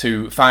resolve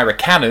to fire a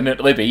cannon at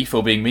Libby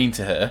for being mean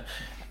to her.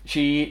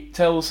 She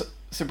tells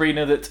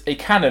Sabrina that a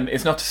cannon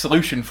is not a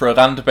solution for a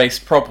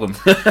land-based problem.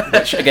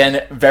 Which,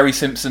 again, very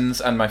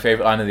Simpsons and my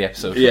favourite line of the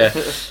episode. Yeah,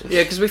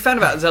 because we found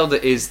about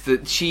Zelda is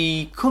that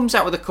she comes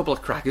out with a couple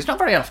of crackers. Not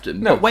very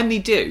often, no. But when they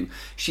do,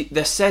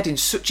 they're said in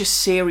such a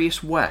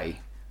serious way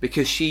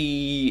because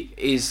she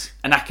is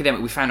an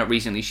academic. We found out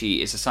recently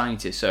she is a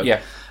scientist. So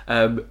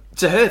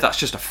to her, that's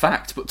just a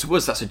fact, but to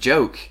us, that's a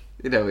joke.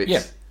 You know,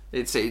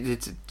 it's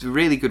a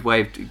really good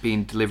way of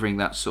delivering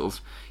that sort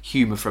of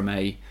humour from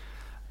a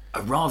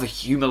rather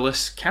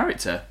humourless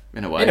character,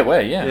 in a way. In a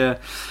way, yeah.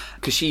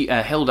 Because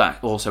Hilda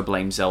also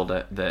blames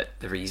Zelda that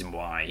the reason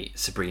why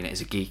Sabrina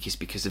is a geek is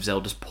because of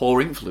Zelda's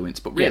poor influence,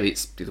 but really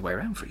it's the other way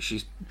around for her.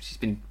 She's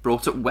been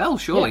brought up well,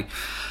 surely. Yeah.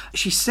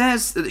 She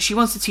says that she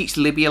wants to teach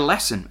Libby a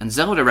lesson, and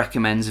Zelda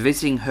recommends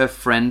visiting her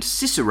friend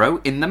Cicero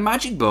in the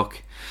magic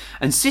book.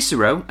 And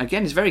Cicero,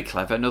 again, is very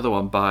clever, another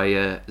one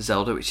by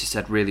Zelda, which she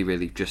said really,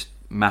 really just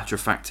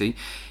matter-of-facty.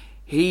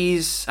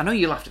 I know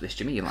you laughed at this,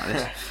 Jimmy, you like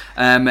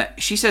this.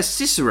 She says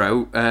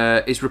Cicero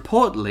is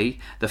reportedly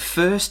the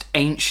first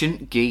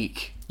ancient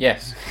geek.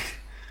 Yes.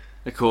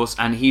 Of course,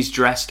 and he's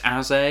dressed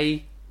as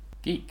a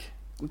geek.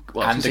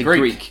 Well, and a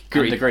Greek.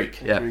 And a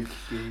Greek. Yeah.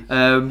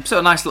 So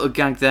a nice little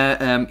gag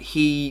there.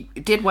 He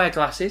did wear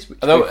glasses, which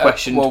we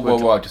questioned.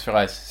 Whoa, I just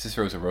realised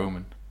Cicero's a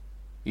Roman.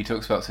 He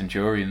talks about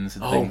centurions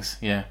and things.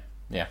 Yeah.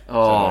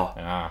 Oh.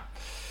 So,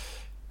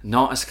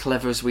 not as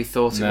clever as we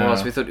thought it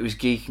was. We thought it was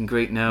geek and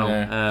Greek.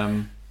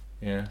 No.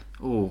 Yeah.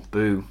 Oh,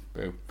 boo.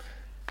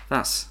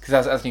 That's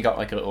because hasn't he got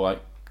like a little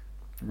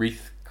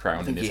wreath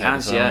crown in his head?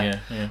 Has, yeah.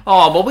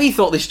 Oh, well, we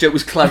thought this joke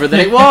was cleverer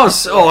than it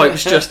was. It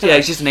was just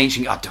he's just an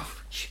ancient.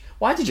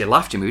 Why did you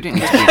laugh, Jimmy? We didn't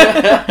need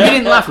to. You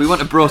didn't laugh. We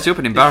wouldn't have brought it up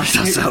and embarrassed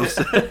ourselves.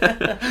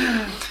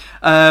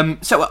 And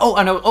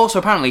also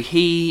apparently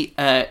he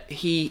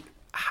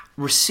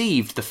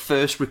received the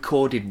first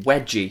recorded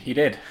wedgie. He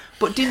did.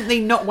 But didn't they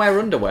not wear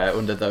underwear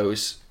under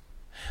those?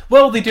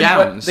 Well, they didn't.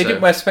 Gowns, they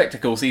didn't wear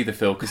spectacles either,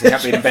 Phil, because they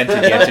haven't been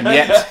invented yet.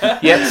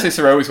 And yet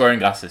Cicero is wearing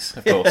glasses,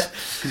 of course,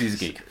 because he's a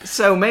geek.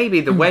 So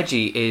maybe the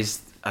wedgie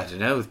is, I don't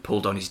know,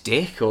 pulled on his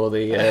dick, or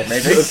the Maybe.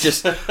 sort of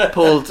just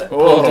pulled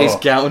his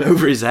gown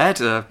over his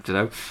head. I don't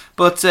know.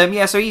 But so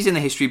he's in the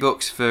history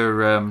books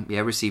for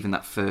receiving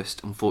that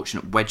first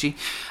unfortunate wedgie.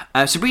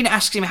 Sabrina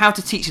asks him how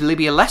to teach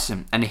Libby a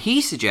lesson, and he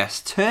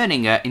suggests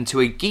turning her into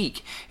a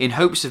geek in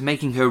hopes of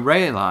making her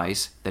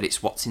realise that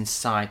it's what's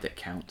inside that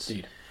counts.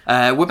 Indeed.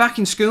 We're back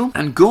in school,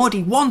 and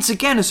Gordy once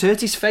again has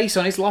hurt his face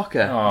on his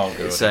locker. Oh,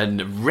 good. It's a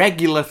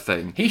regular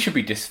thing. He should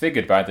be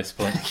disfigured by this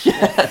point.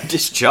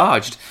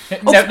 Discharged.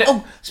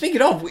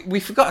 Speaking of, we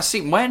forgot a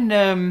scene when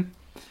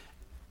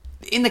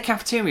in the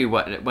cafeteria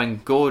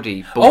when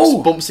Gordy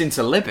bumps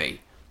into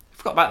Libby. I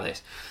forgot about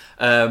this.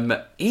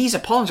 He's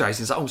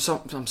apologising. He's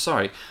like, I'm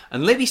sorry.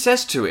 And Libby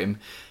says to him,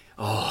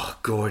 "Oh,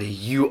 Gordy,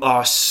 you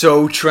are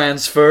so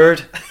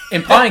transferred."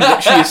 Implying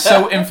that she is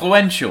so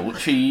influential,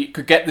 she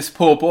could get this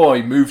poor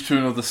boy moved to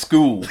another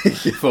school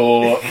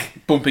for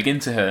bumping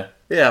into her.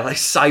 Yeah, like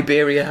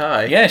Siberia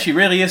High. Yeah, she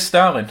really is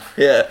Stalin.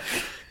 Yeah.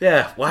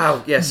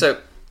 Wow. Yeah. So,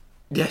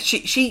 yeah,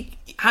 she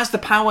has the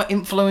power,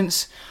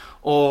 influence,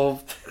 or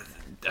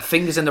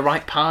fingers in the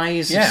right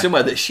pies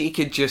somewhere that she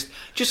could just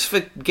for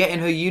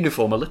getting her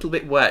uniform a little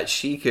bit wet,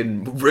 she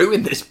can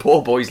ruin this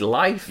poor boy's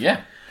life.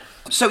 Yeah.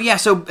 So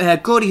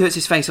Gordy hurts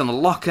his face on the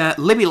locker,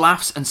 Libby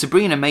laughs, and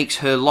Sabrina makes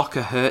her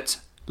locker hurt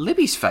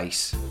Libby's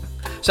face.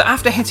 So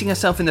after hitting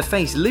herself in the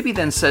face, Libby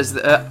then says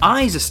that her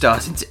eyes are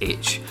starting to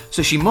itch,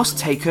 so she must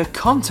take her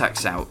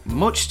contacts out,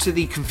 much to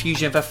the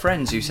confusion of her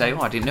friends who say,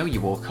 "Oh, I didn't know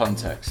you wore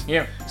contacts."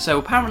 Yeah. So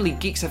apparently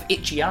geeks have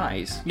itchy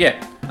eyes.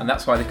 Yeah, and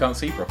that's why they can't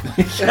see properly.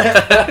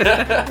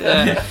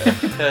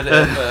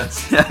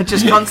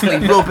 Just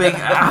constantly rubbing.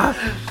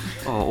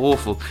 Oh,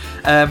 awful.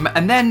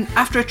 And then,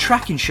 after a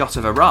tracking shot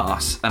of her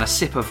arse and a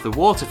sip of the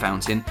water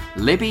fountain,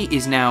 Libby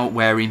is now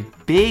wearing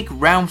big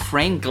round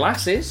frame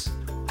glasses.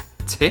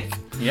 Tick.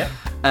 Yeah.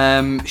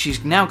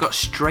 She's now got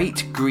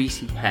straight,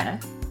 greasy hair.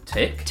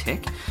 Tick.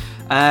 Tick.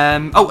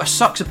 Her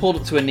socks are pulled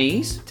up to her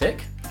knees.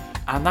 Tick.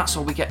 And that's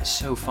all we get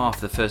so far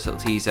for the first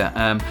little teaser.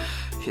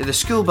 The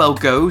school bell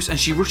goes and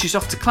she rushes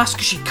off to class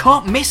because she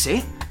can't miss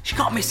it. She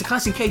can't miss the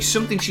class in case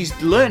something she's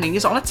learning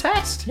is on a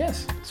test.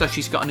 Yes. So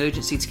she's got an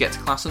urgency to get to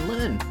class and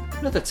learn.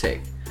 Another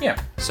tick. Yeah.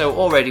 So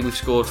already we've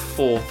scored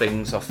 4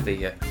 things off the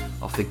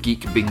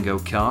geek bingo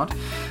card.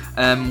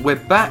 We're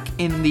back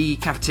in the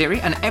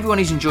cafeteria and everyone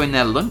is enjoying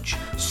their lunch.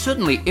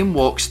 Suddenly in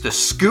walks the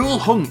school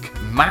hunk,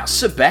 Matt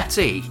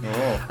Sabetti.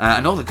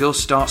 And all the girls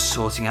start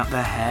sorting out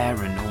their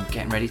hair and all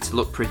getting ready to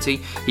look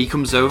pretty. He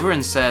comes over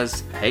and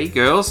says, "Hey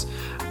girls."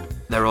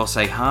 They all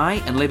say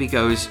hi, and Libby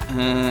goes,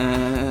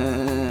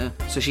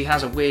 So she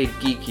has a weird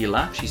geeky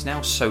laugh. She's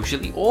now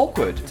socially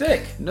awkward.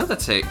 Tick. Another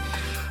tick.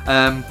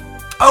 And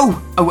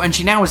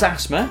she now has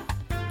asthma.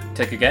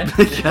 Tick again.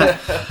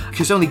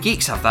 Because only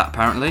geeks have that,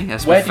 apparently,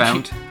 as we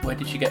found. Where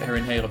did she get her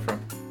inhaler from?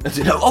 I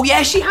don't know. Oh,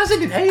 yeah, she has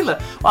an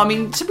inhaler. Well, I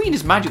mean,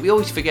 Sabrina's magic. We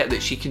always forget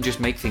that she can just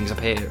make things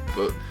appear.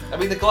 But I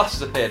mean, the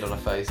glasses appeared on her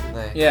face, didn't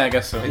they? Yeah, I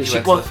guess so. When she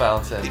went to the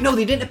fountain. No,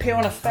 they didn't appear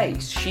on her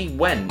face. She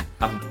went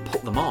and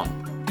put them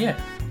on. Yeah.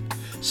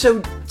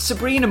 So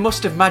Sabrina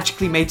must have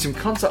magically made some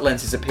contact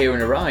lenses appear in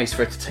her eyes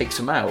for her to take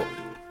some out.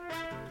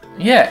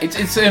 Yeah,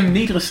 it's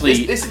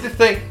needlessly. This is the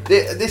thing.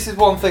 This is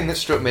one thing that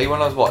struck me when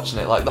I was watching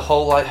it. Like the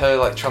whole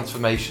her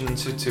transformation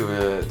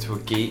to a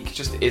geek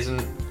just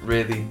isn't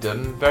really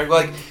done very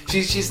well. Like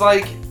she's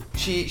like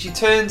she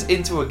turns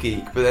into a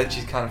geek, but then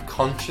she's kind of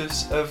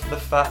conscious of the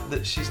fact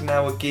that she's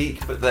now a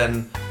geek, but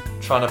then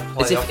trying to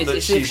play off that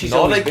she's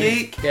not a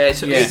geek. Yeah,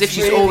 as if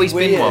she's really always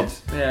weird. been one.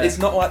 Yeah. It's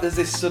not like there's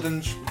this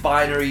sudden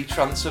binary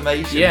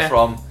transformation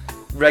from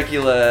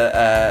regular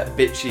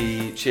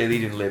bitchy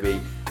cheerleading Libby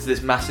to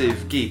this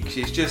massive geek.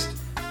 She's just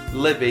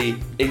Libby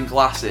in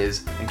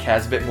glasses and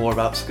cares a bit more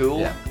about school.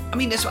 Yeah. I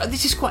mean,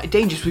 this is quite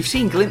dangerous. We've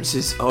seen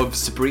glimpses of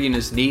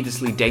Sabrina's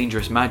needlessly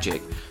dangerous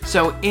magic.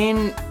 So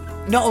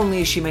not only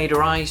has she made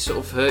her eyes sort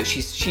of hurt,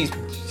 she's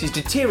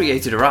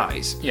deteriorated her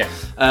eyes. Yeah.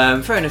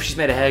 Fair enough, she's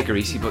made her hair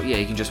greasy, but yeah,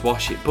 you can just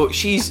wash it. But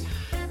she's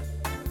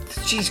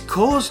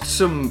caused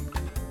some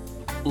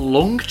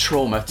lung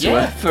trauma to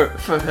her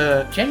for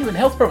her genuine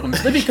health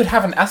problems. Libby could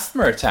have an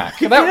asthma attack.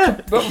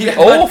 That would be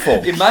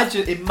awful.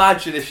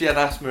 Imagine if she had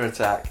an asthma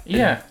attack.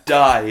 Yeah. And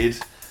died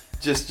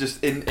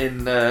just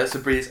in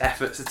Sabrina's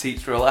effort to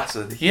teach her a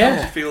lesson. Yeah. How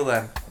would you feel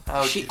then?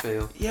 How would you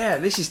feel? Yeah,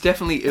 this is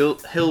definitely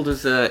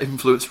Hilda's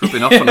influence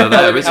rubbing off on her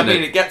there, isn't it? I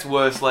mean, it gets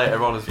worse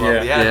later on as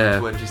well. Yeah. The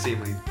end when she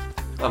seemingly,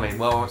 I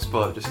won't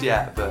spoil it just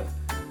yet, but.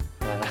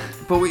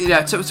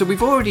 So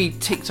we've already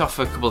ticked off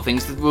a couple of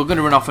things. We're going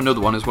to run off another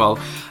one as well.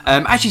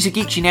 As she's a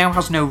geek, she now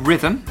has no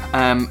rhythm,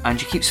 and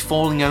she keeps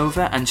falling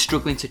over and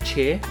struggling to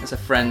cheer as her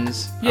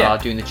friends are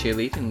doing the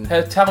cheerleading.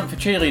 Her talent for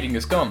cheerleading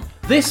is gone.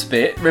 This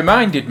bit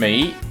reminded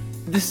me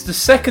This is the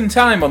second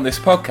time on this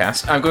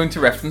podcast I'm going to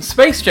reference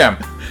Space Jam.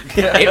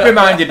 It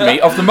reminded me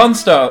of the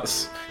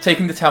Monstars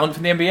taking the talent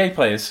from the NBA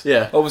players.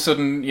 Yeah. All of a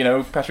sudden,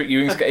 Patrick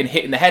Ewing's getting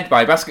hit in the head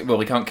by a basketball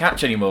he can't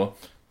catch anymore.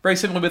 Very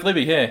similar with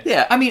Libby here.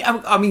 Yeah, I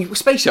mean,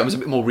 Space Jam is a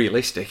bit more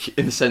realistic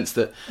in the sense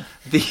that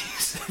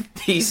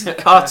these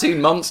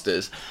cartoon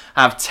monsters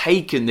have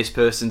taken this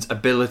person's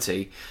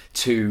ability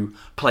to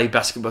play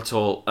basketball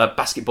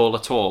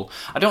at all.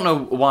 I don't know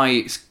why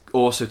it's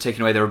also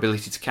taken away their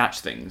ability to catch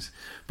things,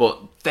 but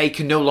they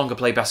can no longer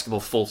play basketball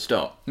full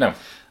stop. No.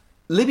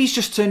 Libby's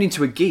just turned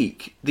into a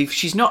geek.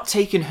 She's not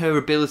taken her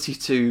ability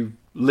to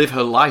live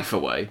her life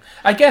away.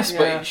 I guess,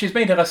 Yeah. but she's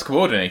made her less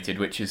coordinated,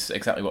 which is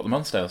exactly what the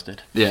Monstars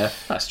did. Yeah,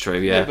 that's true,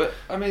 yeah. But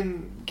I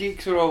mean,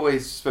 geeks are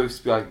always supposed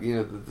to be like,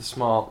 the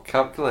smart,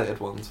 calculated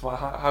ones. Why,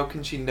 how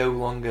can she no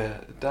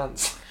longer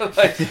dance?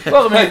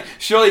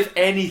 Surely if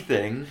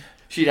anything,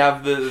 she'd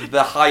have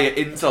the higher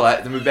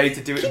intellect and be able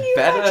to do it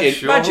better.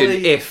 Imagine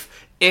if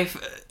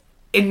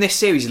in this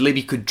series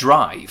Libby could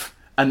drive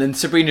and then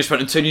Sabrina just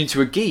went and turned into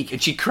a geek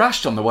and she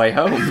crashed on the way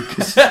home.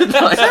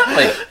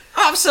 Exactly.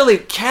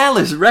 Absolute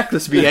careless,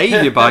 reckless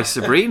behaviour by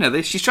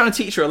Sabrina. She's trying to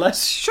teach her a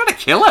lesson. She's trying to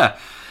kill her.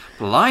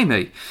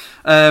 Blimey.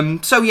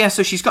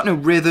 So she's got no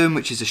rhythm,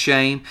 which is a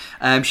shame.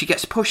 She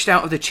gets pushed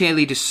out of the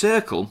cheerleaders'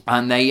 circle,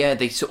 and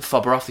they sort of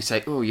fob her off. They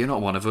say, "Oh, you're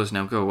not one of us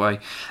now. Go away."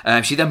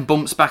 She then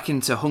bumps back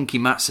into hunky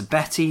Matt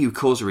Sabetti, who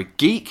calls her a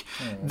geek.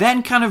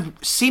 Then, kind of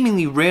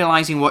seemingly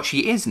realising what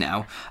she is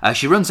now,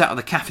 she runs out of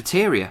the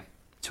cafeteria.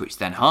 To which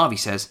then Harvey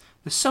says,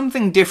 "There's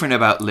something different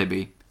about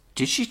Libby.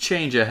 Did she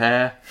change her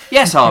hair?"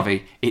 "Yes,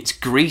 Harvey, it's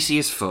greasy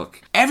as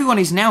fuck." Everyone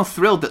is now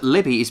thrilled that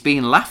Libby is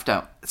being laughed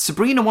at.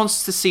 Sabrina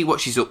wants to see what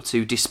she's up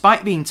to,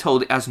 despite being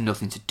told it has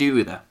nothing to do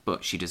with her,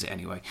 but she does it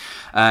anyway.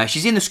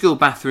 She's in the school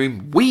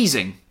bathroom,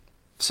 wheezing.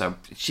 So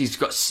she's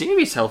got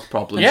serious health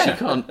problems. Yeah.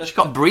 She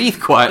can't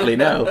breathe quietly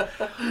now.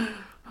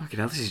 Fucking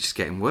hell, this is just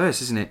getting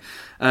worse, isn't it?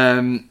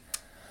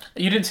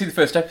 You didn't see the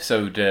first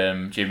episode,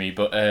 Jimmy,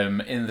 but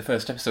in the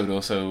first episode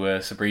also,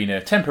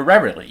 Sabrina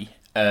temporarily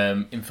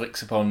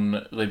inflicts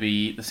upon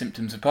Libby the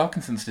symptoms of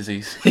Parkinson's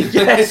disease.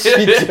 Yes,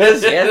 she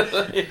does,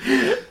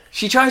 yeah.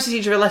 She tries to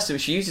teach her a lesson,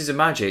 she uses a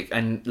magic,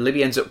 and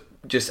Libby ends up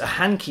just, her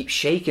hand keeps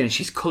shaking and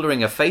she's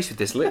colouring her face with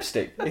this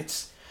lipstick.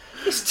 It's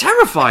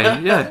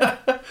terrifying, yeah.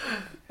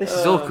 This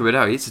is all coming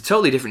out. It's a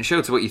totally different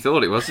show to what you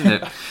thought it was, isn't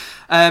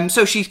it?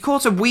 So she's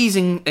caught her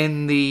wheezing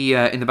in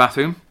the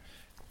bathroom.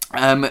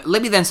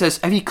 Libby then says,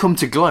 "Have you come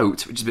to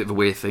gloat?" Which is a bit of a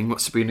weird thing.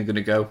 What's Sabrina going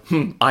to go?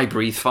 I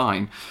breathe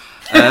fine.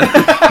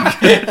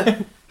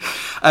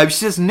 She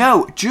says,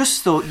 "No,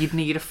 just thought you'd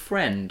need a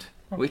friend,"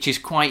 which is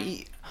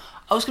quite...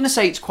 I was going to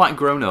say it's quite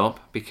grown up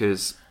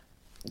because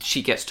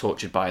she gets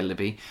tortured by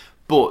Libby,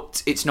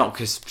 but it's not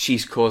because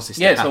she's caused this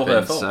to happen. All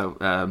her fault. So,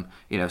 so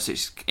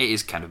it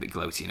is kind of a bit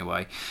gloaty in a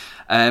way.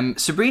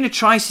 Sabrina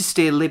tries to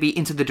steer Libby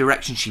into the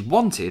direction she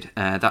wanted.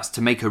 That's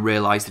to make her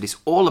realise that it's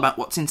all about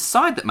what's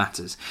inside that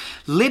matters.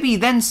 Libby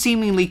then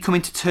seemingly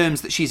coming to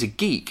terms that she's a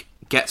geek,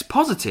 gets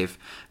positive,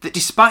 that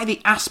despite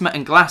the asthma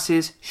and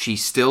glasses,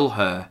 she's still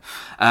her.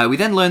 We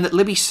then learn that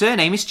Libby's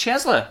surname is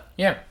Chesler.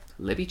 Yeah.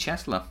 Libby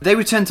Chesler. They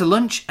return to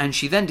lunch and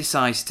she then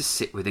decides to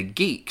sit with the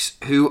geeks,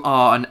 who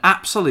are an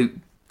absolute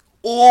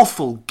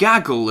awful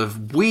gaggle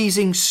of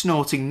wheezing,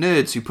 snorting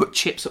nerds who put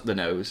chips up their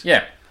nose.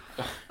 Yeah.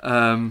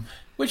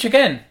 Which,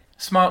 again,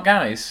 smart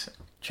guys,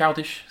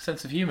 childish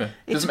sense of humour.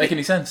 Doesn't make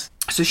any sense.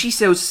 So she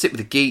goes to sit with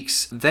the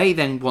geeks. They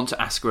then want to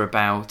ask her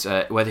about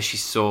whether she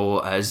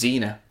saw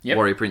Xena,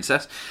 Warrior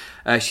Princess.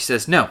 She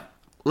says, "No,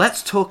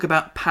 let's talk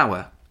about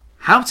power,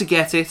 how to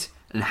get it,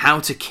 and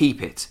how to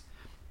keep it."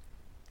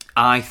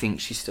 I think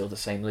she's still the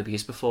same Libby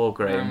as before,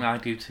 Graham. I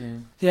do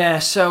too. Yeah,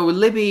 so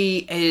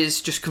Libby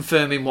is just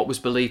confirming what was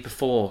believed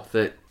before,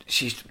 that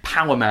she's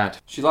power mad.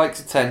 She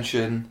likes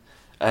attention,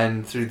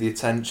 and through the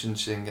attention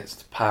she then gets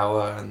to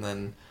power, and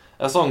then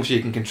as long as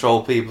she can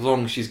control people, as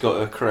long as she's got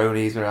her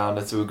cronies around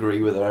her to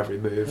agree with her every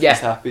move, Yeah.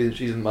 she's happy.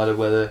 She doesn't matter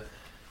whether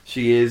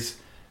she is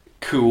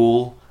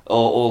cool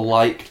or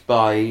liked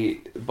by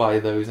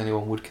those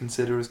anyone would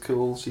consider as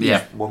cool. She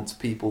just wants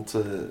people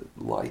to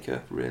like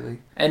her, really.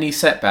 Any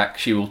setback,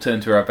 she will turn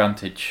to her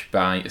advantage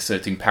by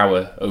asserting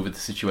power over the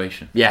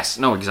situation. Yes,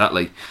 no,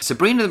 exactly.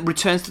 Sabrina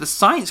returns to the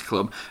science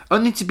club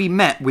only to be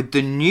met with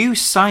the new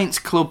science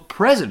club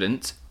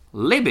president,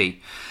 Libby,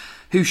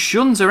 who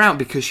shuns her out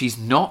because she's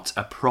not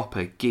a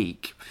proper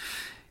geek.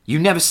 "You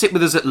never sit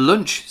with us at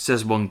lunch,"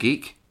 says one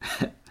geek.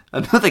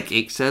 Another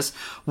geek says,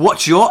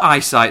 "What's your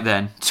eyesight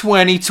then?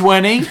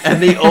 20/20?"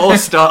 And they all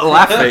start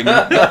laughing.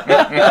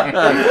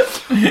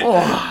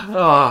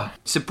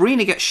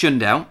 Sabrina gets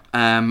shunned out,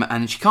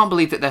 and she can't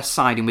believe that they're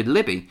siding with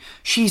Libby.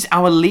 "She's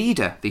our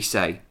leader," they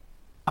say.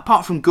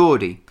 Apart from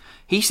Gordy.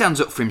 He stands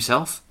up for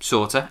himself,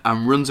 sorta,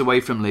 and runs away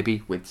from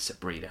Libby with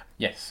Sabrina.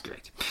 Yes.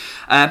 Great.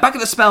 Back at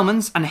the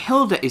Spellmans, and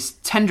Hilda is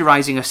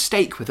tenderising a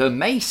steak with her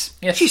mace.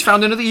 Yes. She's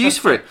found another use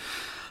for it.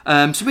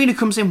 Sabrina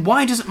comes in.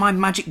 "Why doesn't my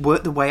magic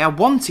work the way I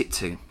want it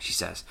to?" she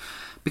says.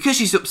 Because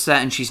she's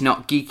upset and she's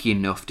not geeky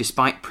enough,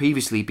 despite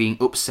previously being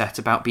upset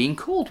about being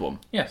called one.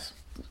 Yes.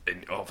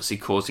 obviously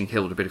causing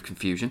Hilda a bit of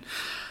confusion.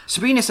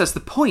 Sabrina says the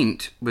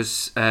point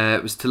was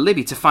to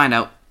Libby to find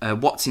out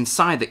what's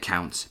inside that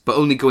counts, but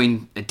only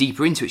going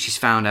deeper into it, she's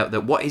found out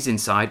that what is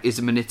inside is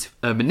a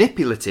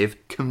manipulative,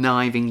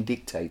 conniving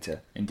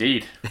dictator.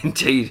 Indeed.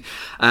 Indeed.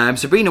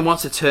 Sabrina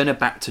wants to turn her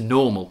back to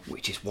normal,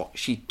 which is what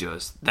she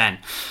does then.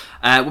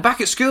 We're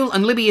back at school,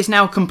 and Libby is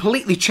now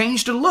completely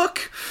changed her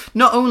look.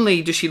 Not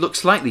only does she look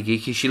slightly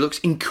geeky, she looks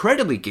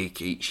incredibly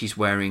geeky. She's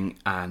wearing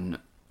an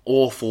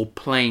awful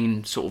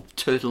plain sort of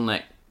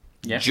turtleneck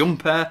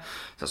jumper.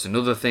 That's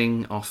another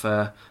thing off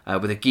her,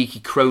 with her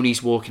geeky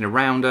cronies walking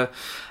around her,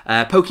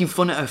 poking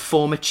fun at her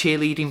former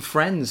cheerleading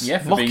friends,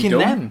 mocking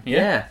them.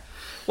 Yeah.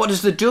 What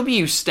does the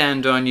W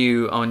stand on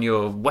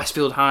your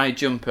Westfield High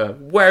jumper?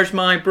 Where's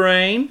my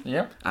brain?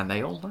 Yep. And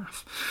they all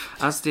laugh.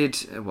 As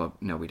did... well,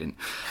 no, we didn't.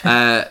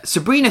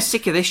 Sabrina,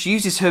 sick of this,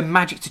 uses her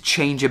magic to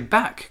change her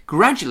back.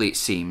 Gradually, it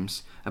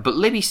seems. But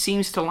Libby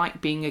seems to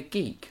like being a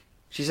geek.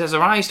 She says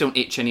her eyes don't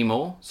itch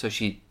anymore, so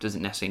she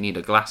doesn't necessarily need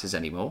her glasses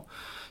anymore.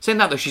 Saying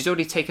that, though, she's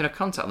already taken her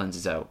contact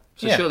lenses out.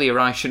 So surely her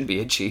eyes shouldn't be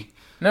itchy.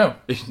 No.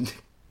 You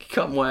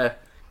can't wear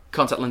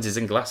contact lenses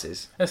and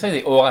glasses. I say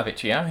they all have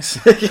itchy eyes.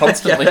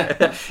 Constantly.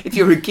 If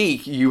you're a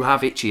geek, you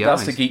have itchy eyes.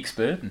 That's the geek's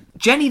burden.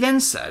 Jenny then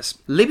says,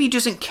 Libby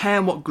doesn't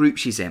care what group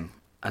she's in.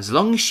 As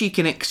long as she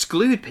can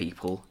exclude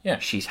people,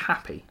 she's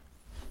happy.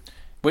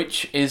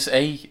 Which is,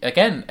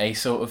 again, a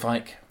sort of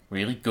like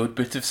really good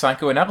bit of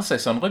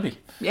psychoanalysis on Libby.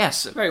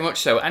 Yes, very much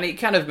so. And it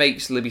kind of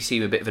makes Libby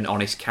seem a bit of an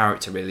honest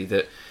character, really,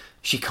 that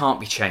she can't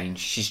be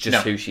changed. She's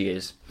just who she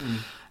is.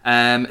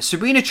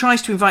 Sabrina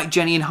tries to invite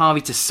Jenny and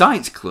Harvey to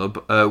Science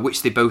Club,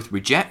 which they both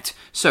reject.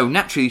 So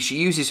naturally, she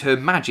uses her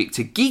magic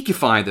to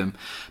geekify them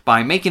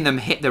by making them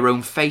hit their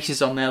own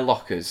faces on their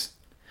lockers.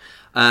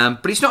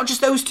 But it's not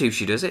just those two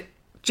she does it.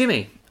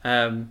 Jimmy,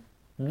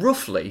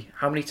 roughly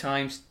how many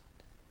times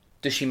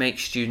does she make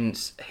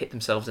students hit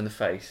themselves in the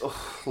face?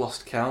 Oh,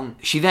 lost count.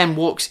 She then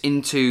walks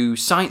into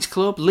Science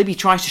Club. Libby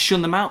tries to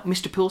shun them out.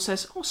 Mr. Poole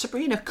says, "Oh,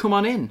 Sabrina, come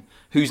on in."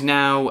 Who's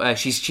now,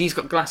 she's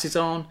got glasses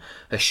on,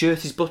 her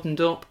shirt is buttoned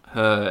up,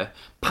 her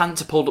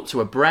pants are pulled up to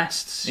her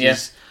breasts,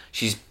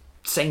 she's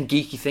saying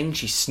geeky things,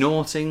 she's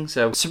snorting.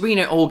 So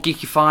Sabrina, all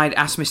geekified,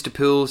 asks Mr.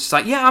 Poole, she's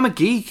like, "Yeah, I'm a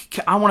geek,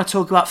 I want to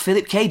talk about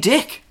Philip K.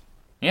 Dick."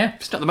 Yeah.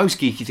 It's not the most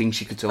geeky thing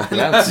she could talk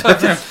about.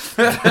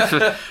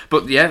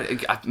 But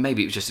yeah,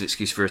 maybe it was just an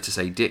excuse for her to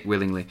say Dick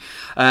willingly.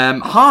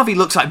 Harvey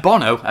looks like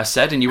Bono, I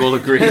said, and you all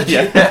agree.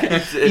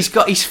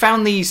 He's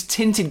found these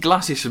tinted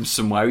glasses from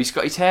somewhere. He's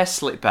got his hair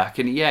slicked back,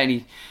 and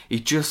he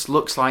just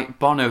looks like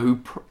Bono, who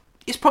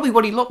is probably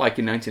what he looked like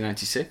in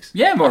 1996.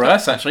 Yeah, more or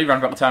less, actually, around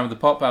about the time of the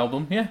Pop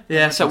album.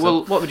 Yeah. So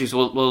what we'll do is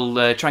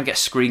we'll try and get a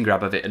screen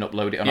grab of it and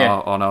upload it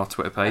on our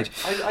Twitter page.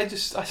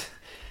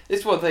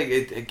 It's one thing,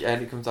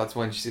 it comes down to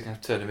when she's going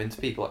to turn them into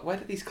people. Like, where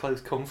did these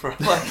clothes come from?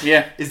 Like,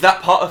 is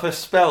that part of her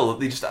spell that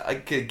they just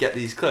could get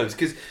these clothes?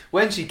 Because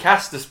when she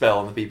casts a spell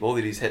on the people,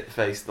 they just hit the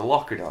face of the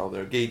locker now,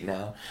 they're a geek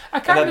now.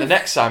 And then the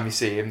next time you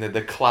see them,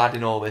 they're clad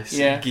in all this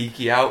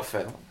geeky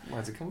outfit.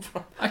 Where's it come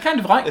from? I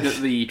kind of like that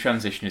the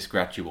transition is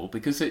gradual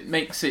because it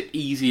makes it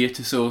easier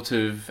to sort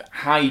of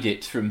hide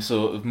it from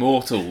sort of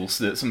mortals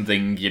that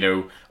something,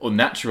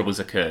 unnatural has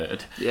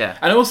occurred. Yeah.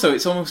 And also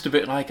it's almost a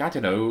bit like, I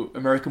don't know,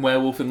 American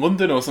Werewolf in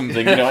London or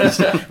something, it's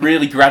a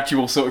really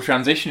gradual sort of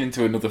transition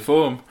into another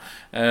form.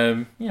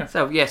 So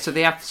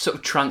they have sort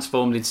of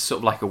transformed into sort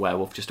of like a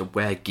werewolf, just a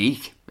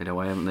were-geek in a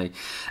way, haven't they?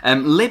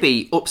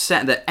 Libby,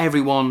 upset that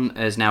everyone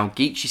is now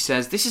geek, she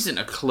says, "This isn't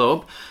a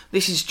club,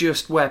 this is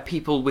just where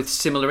people with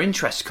similar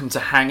interests come to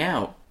hang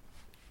out."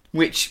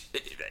 Which,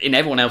 in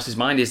everyone else's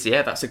mind, is,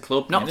 that's a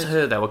club. Not to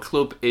her, though. A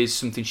club is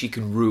something she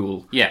can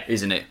rule,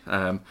 isn't it?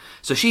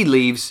 So she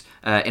leaves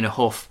in a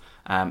huff,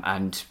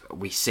 and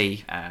we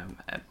see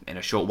in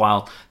a short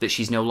while that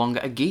she's no longer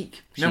a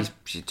geek.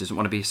 She doesn't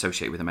want to be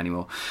associated with them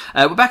anymore.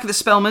 We're back at the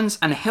Spellmans,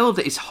 and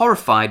Hilda is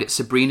horrified at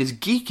Sabrina's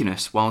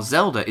geekiness, while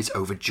Zelda is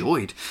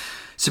overjoyed.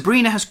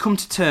 Sabrina has come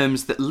to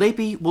terms that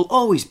Libby will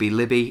always be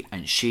Libby,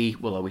 and she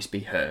will always be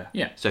her.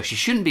 Yeah. So she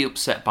shouldn't be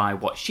upset by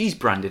what she's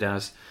branded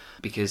as,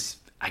 because,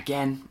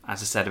 again,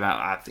 as I said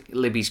I think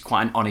Libby's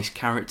quite an honest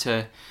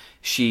character.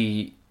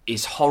 She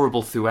is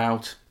horrible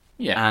throughout.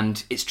 Yeah.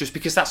 And it's just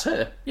because that's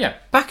her. Yeah.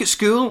 Back at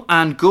school,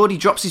 and Gordy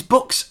drops his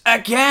books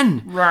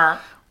again. Wah,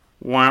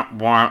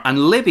 wah.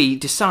 And Libby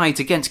decides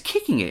against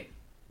kicking it,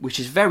 which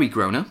is very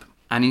grown up,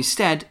 and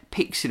instead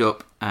picks it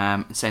up,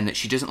 saying that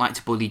she doesn't like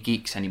to bully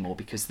geeks anymore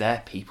because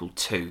they're people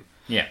too.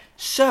 Yeah.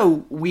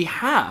 So we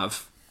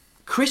have...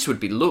 Chris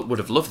would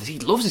have loved this. He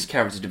loves his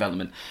character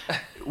development.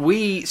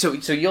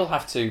 So you'll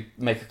have to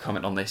make a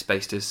comment on this,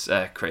 based as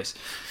Chris.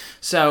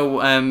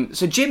 So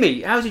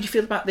Jimmy, how did you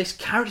feel about this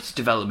character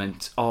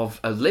development of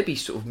Libby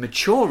sort of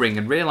maturing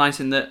and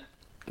realising that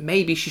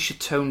maybe she should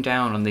tone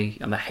down on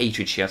the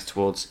hatred she has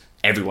towards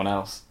everyone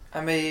else?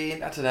 I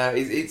mean, I don't know.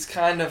 It's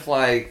kind of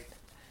like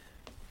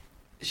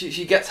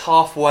she gets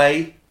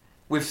halfway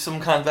with some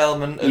kind of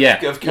element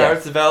of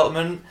character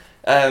development.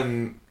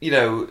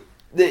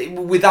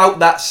 Without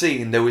that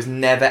scene, there was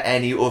never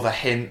any other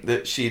hint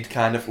that she'd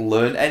kind of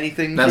learned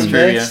anything from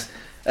this.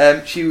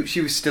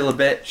 She was still a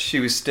bitch. She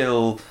was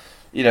still,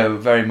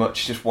 very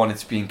much just wanted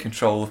to be in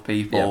control of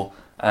people.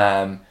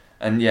 And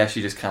yeah,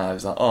 she just kind of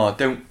was like, oh,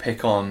 don't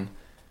pick on.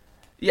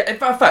 Yeah, in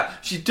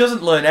fact, she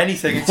doesn't learn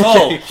anything at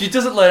all. She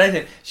doesn't learn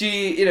anything.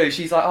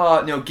 She's like,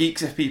 oh,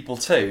 geeks are people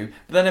too.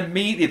 But then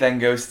immediately then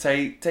goes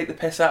to take the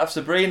piss out of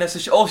Sabrina.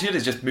 So all she did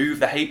is just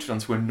move the hatred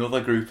onto another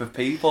group of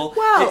people.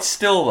 Well, it's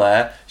still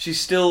there. She's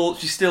still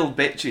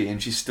bitchy,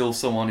 and she's still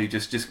someone who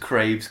just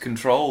craves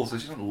control. So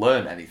she doesn't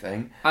learn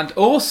anything. And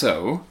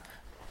also,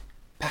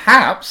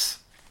 perhaps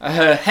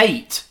her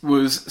hate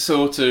was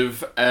sort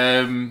of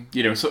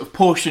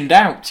portioned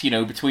out,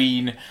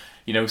 between.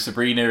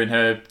 Sabrina and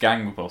her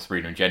gang, well,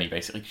 Sabrina and Jenny,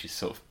 basically. She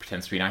sort of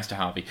pretends to be nice to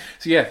Harvey.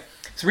 So yeah,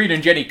 Sabrina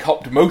and Jenny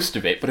copped most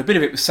of it, but a bit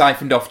of it was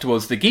siphoned off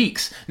towards the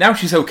geeks. Now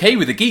she's okay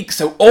with the geeks,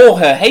 so all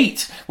her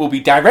hate will be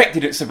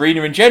directed at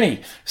Sabrina and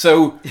Jenny.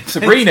 So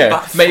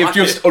Sabrina may have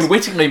just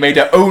unwittingly made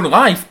her own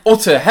life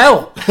utter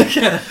hell.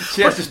 She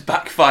has just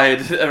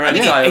backfired her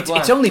entire plan.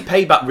 It's only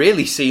payback,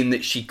 really, seeing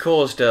that she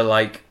caused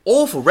her,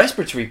 awful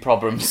respiratory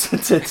problems to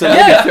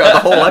throughout the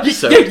whole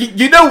episode.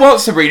 You know what,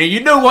 Sabrina?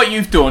 You know what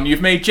you've done.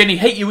 You've made Jenny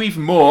hate you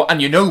even more,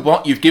 and you know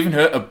what? You've given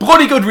her a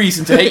bloody good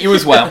reason to hate you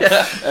as well.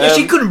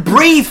 She couldn't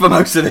breathe for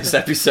most of this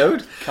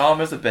episode.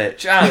 Calm as a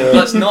bitch. And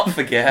let's not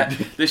forget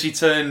that she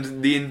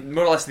turned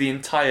more or less the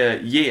entire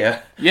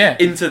year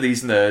into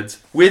these nerds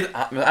with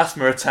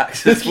asthma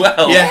attacks as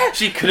well. Yeah.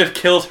 She could have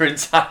killed her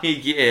entire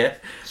year.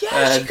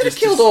 Yeah, she could have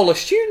killed all her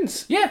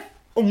students. Yeah.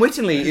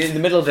 Unwittingly in the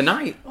middle of the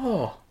night.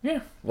 Oh. Yeah.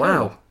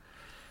 Wow.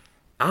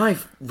 I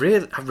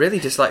really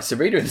dislike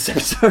Sabrina in this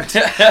episode.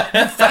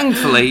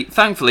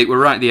 Thankfully,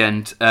 we're right at the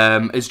end.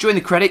 As during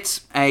the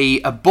credits, a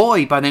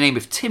boy by the name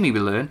of Timmy, we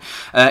learn,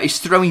 is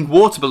throwing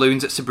water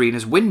balloons at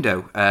Sabrina's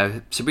window.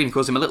 Sabrina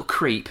calls him a little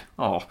creep.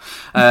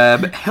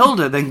 But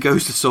Hilda then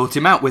goes to sort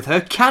him out with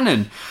her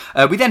cannon.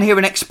 We then hear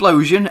an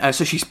explosion,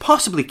 so she's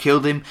possibly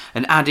killed him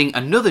and adding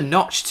another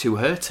notch to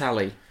her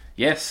tally.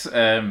 Yes,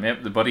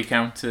 the body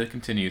count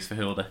continues for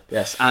Hilda.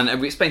 Yes,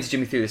 and we explained to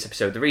Jimmy through this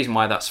episode, the reason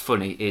why that's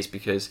funny is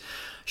because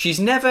she's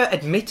never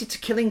admitted to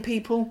killing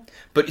people,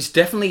 but it's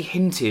definitely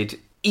hinted,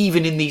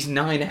 even in these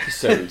 9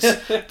 episodes,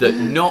 that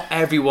not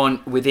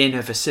everyone within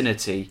her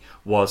vicinity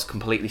was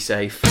completely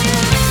safe.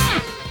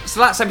 So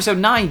that's episode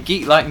 9,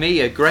 Geek Like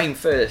Me. Graham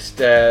first.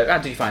 How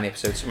did you find the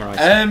episode? Summarise.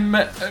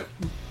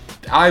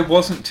 I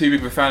wasn't too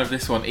big of a fan of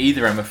this one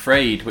either, I'm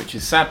afraid, which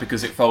is sad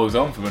because it follows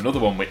on from another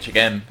one, which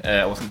again,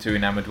 I wasn't too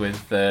enamoured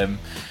with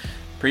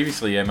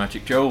previously,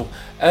 Magic Joel.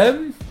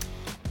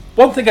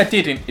 One thing I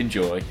did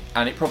enjoy,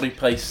 and it probably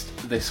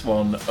placed this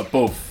one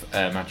above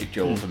Magic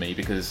Joel for me,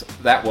 because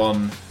that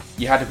one,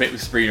 you had a bit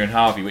with Sabrina and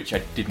Harvey, which I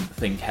didn't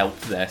think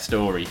helped their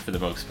story for the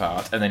most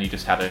part, and then you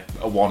just had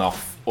a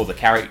one-off other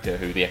character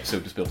who the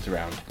episode was built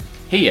around.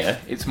 Here,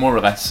 it's more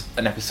or less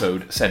an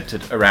episode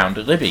centred around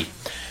Libby,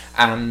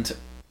 and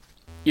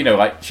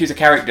she's a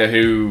character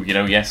who,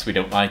 yes, we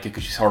don't like her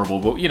because she's horrible,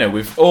 but,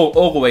 we've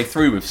all the way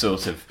through we've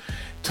sort of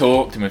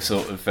talked and we've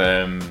sort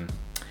of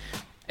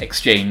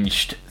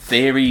exchanged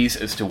theories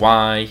as to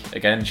why,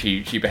 again,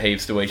 she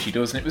behaves the way she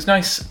does, and it was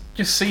nice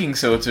just seeing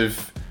sort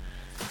of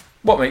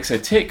what makes her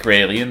tick,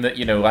 really, and that,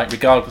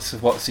 regardless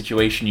of what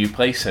situation you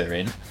place her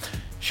in,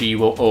 she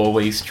will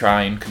always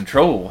try and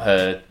control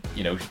her,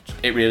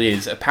 it really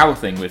is a power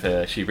thing with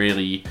her. She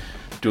really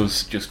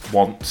does just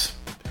want...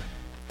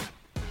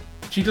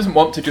 She doesn't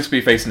want to just be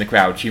a face in the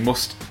crowd. She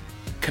must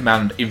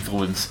command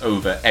influence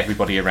over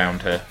everybody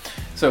around her.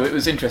 So it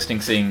was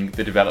interesting seeing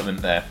the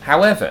development there.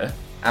 However,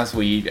 as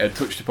we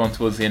touched upon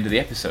towards the end of the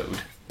episode,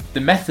 the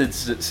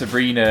methods that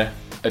Sabrina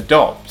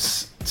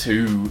adopts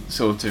to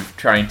sort of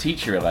try and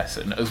teach her a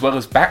lesson, as well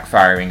as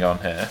backfiring on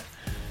her,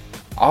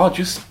 are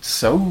just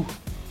so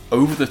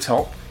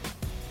over-the-top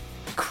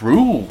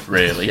cruel,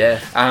 really.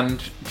 Yeah.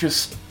 And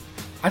just,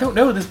 I don't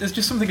know, there's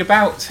just something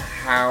about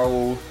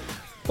how...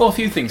 Well, a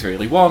few things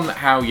really. One,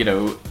 how,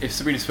 if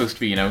Sabrina's supposed to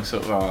be,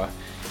 sort of our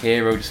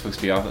hero, just supposed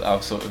to be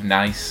our sort of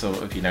nice,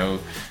 sort of,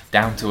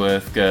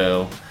 down-to-earth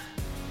girl.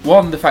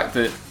 One, the fact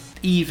that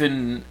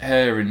even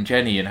her and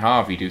Jenny and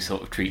Harvey do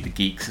sort of treat the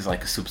geeks as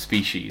like a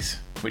subspecies,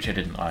 which I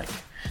didn't like.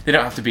 They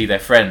don't have to be their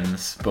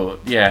friends, but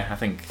yeah, I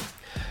think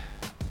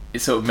it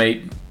sort of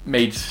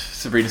made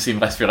Sabrina seem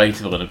less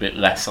relatable and a bit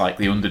less like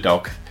the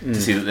underdog, to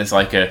see that there's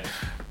like a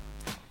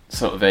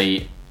sort of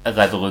a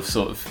level of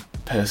sort of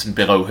person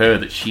below her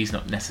that she's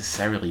not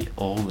necessarily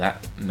all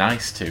that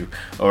nice to,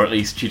 or at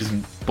least she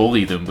doesn't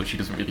bully them, but she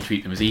doesn't really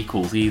treat them as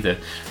equals either.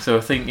 So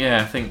I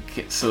think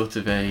it's sort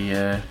of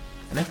an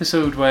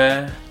episode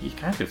where you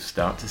kind of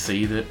start to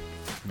see that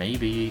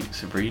maybe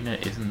Sabrina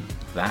isn't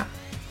that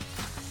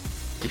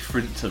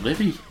different to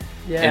Libby,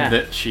 in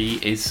that she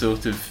is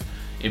sort of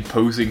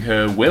imposing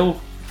her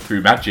will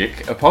through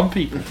magic upon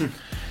people.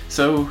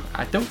 So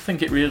I don't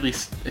think it really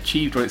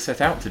achieved what it set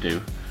out to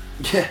do.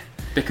 Yeah.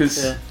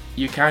 Because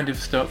you kind of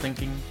start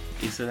thinking,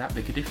 is there that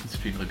big a difference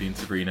between Libby and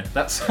Sabrina?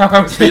 That's how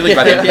I was feeling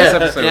by the end of this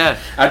episode. Yeah.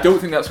 I don't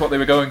think that's what they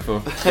were going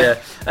for.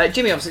 Yeah,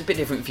 Jimmy, obviously it's a bit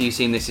different for you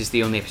seeing this is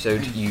the only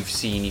episode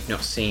you've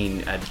not seen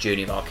the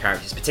journey of our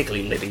characters,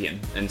 particularly Libby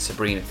and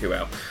Sabrina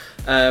throughout.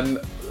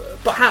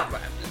 But how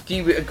do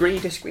you agree,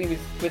 disagree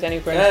with any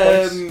of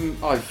Graham's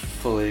points? I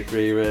fully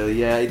agree. Really,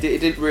 yeah. It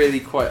didn't really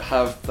quite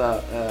have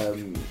that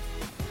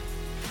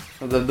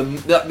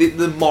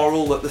the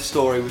moral that the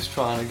story was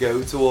trying to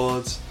go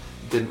towards.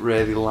 Didn't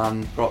really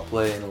land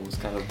properly, and it was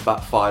kind of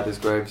backfired as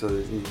Graham. So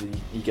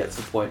he gets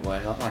to the point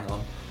where, oh, hang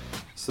on,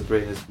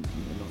 Sabrina's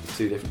not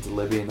too different to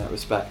Libby in that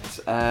respect.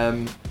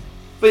 But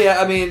yeah,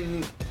 I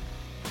mean,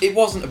 it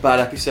wasn't a bad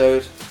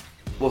episode.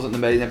 Wasn't an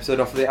amazing episode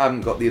off of it. I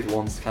haven't got the other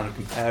ones to kind of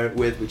compare it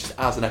with, which is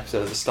as an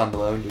episode as a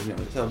standalone, doing it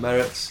on its own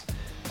merits.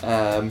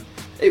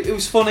 It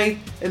was funny.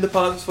 In the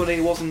part, it was funny.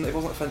 It wasn't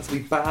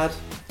offensively bad.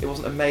 It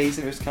wasn't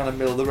amazing. It was kind of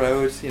middle of the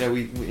road.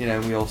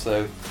 We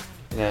also,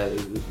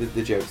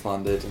 the jokes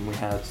landed, and we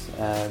had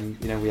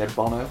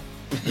Bono.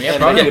 We had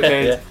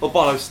Bono. Well,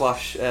 Bono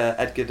 /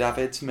 Edgar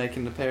Davids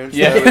making an appearance.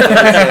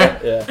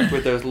 Yeah.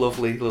 With those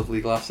lovely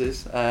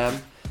glasses.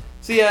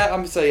 So yeah, I'm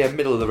gonna say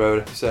middle of the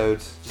road episode,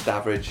 just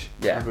average.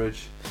 Yeah.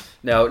 Average.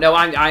 No,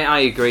 I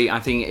agree. I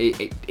think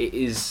it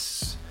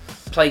is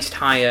placed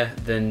higher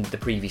than the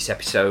previous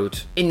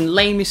episode. In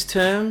lamest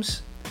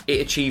terms,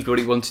 it achieved what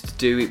it wanted to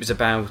do. It was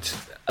about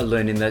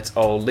learning that,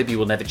 Libby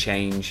will never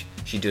change.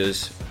 She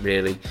does,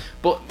 really.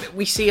 But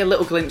we see a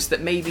little glimpse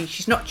that maybe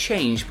she's not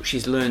changed, but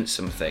she's learned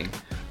something.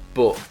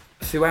 But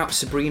throughout,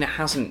 Sabrina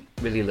hasn't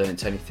really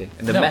learnt anything.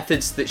 And the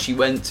methods that she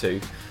went to,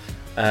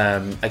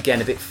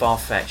 again, a bit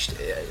far-fetched.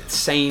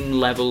 Same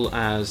level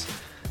as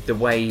the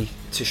way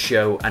to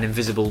show an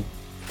invisible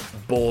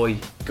boy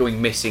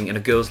going missing in a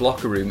girl's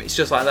locker room. It's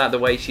just like that. The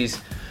way she's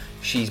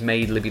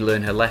made Libby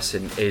learn her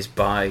lesson is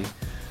by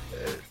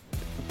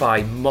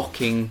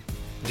mocking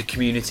the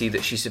community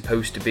that she's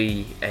supposed to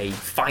be a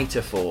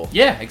fighter for.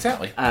 Yeah,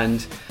 exactly.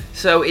 And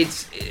so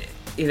it's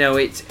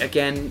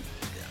again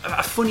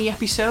a funny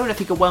episode. I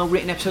think a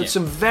well-written episode. Yeah.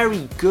 Some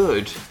very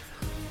good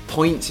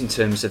points in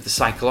terms of the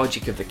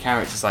psychology of the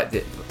characters,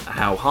 like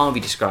how Harvey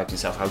describes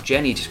himself, how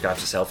Jenny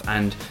describes herself,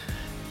 and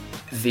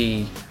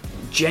the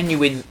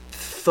genuine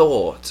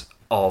thought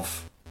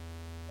of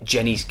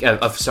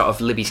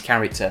of Libby's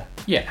character,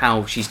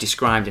 how she's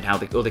described and how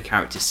the other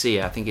characters see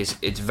her. I think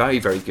it's very,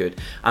 very good,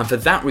 and for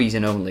that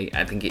reason only,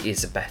 I think it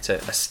is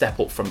a step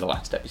up from the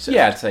last episode.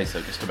 Yeah, I'd say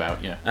so, just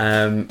about. Yeah.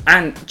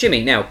 And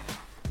Jimmy, now,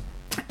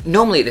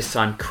 normally at this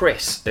time,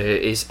 Chris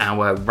is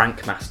our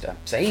rank master,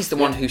 so he's the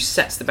one who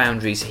sets the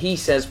boundaries. He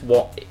says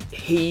what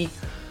he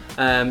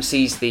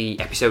sees the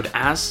episode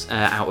as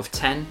out of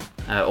 10,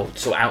 or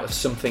so out of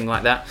something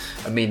like that,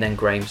 and me and then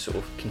Graham sort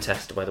of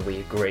contest whether we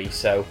agree.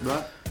 So.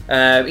 Right.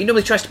 He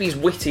normally tries to be as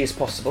witty as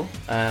possible.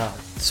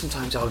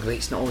 Sometimes, arguably,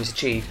 it's not always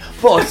achieved.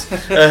 But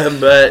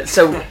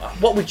so,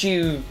 what would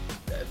you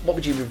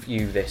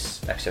review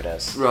this episode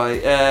as?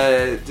 Right,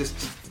 just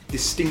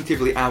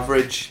distinctively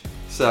average.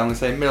 So I'm gonna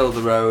say middle of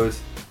the road.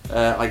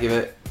 I give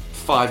it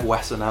 5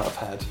 Wesson out of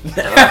head.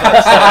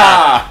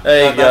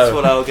 There you go. That's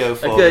what I'll go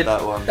for with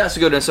that one. That's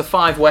a good one. So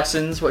 5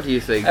 Wessons. What do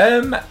you think?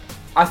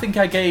 I think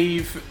I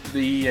gave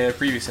the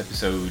previous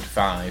episode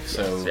 5.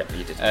 So yes, yeah,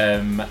 you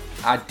did.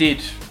 I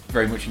did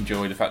very much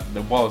enjoy the fact that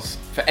there was,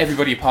 for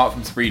everybody apart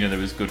from Sabrina, there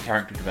was good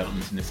character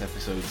development in this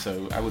episode.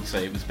 So I would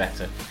say it was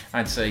better.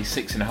 I'd say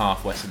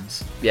 6.5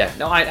 Wessons. Yeah,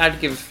 no,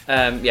 I'd give.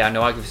 I'd give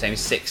the same,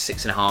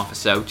 6.5 or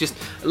so. Just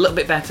a little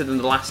bit better than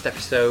the last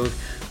episode,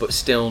 but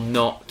still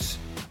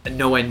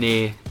nowhere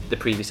near the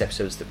previous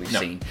episodes that we've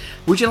seen.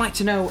 Would you like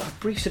to know a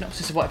brief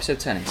synopsis of what episode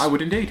 10 is? I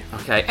would indeed.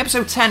 Okay,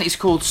 episode 10 is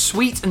called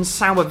Sweet and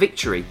Sour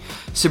Victory.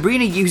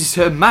 Sabrina uses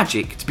her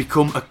magic to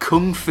become a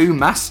kung fu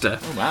master.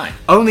 Oh my.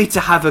 Only to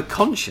have her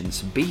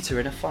conscience beat her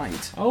in a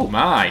fight. Oh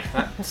my.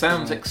 That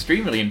sounds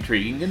extremely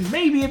intriguing and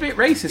maybe a bit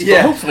racist,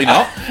 but hopefully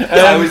not.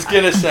 I was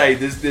gonna say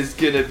there's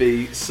gonna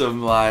be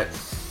some like.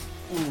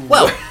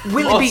 Well,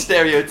 will it be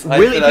stereotype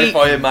will it that be,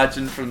 I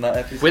imagine from that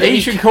episode? With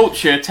Asian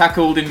culture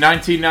tackled in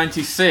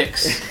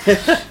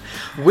 1996.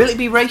 Will it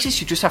be racist?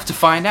 You just have to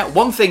find out.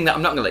 One thing that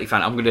I'm not going to let you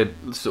find out, I'm going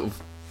to sort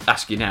of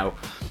ask you now.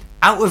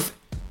 Out of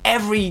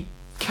every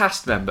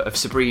cast member of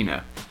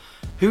Sabrina,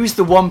 who is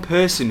the one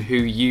person who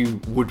you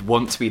would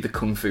want to be the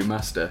Kung Fu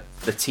master,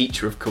 the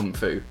teacher of Kung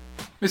Fu?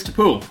 Mr.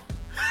 Poole.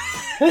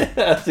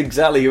 That's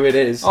exactly who it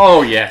is.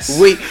 Oh, yes.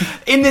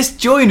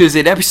 Join us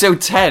in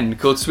episode 10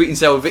 called Sweet and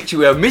Sour Victory,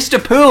 where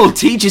Mr. Poole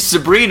teaches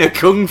Sabrina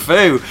Kung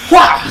Fu.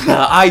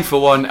 Wow! I,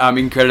 for one, am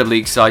incredibly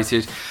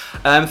excited.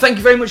 Thank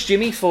you very much,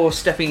 Jimmy, for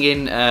stepping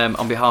in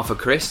on behalf of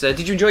Chris.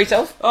 Did you enjoy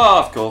yourself? Oh,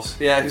 of course.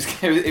 Yeah,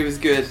 it was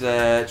good.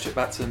 Trip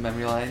back to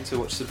memory lane to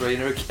watch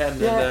Sabrina again.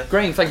 Yeah. And,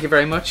 Graham, thank you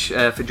very much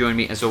for joining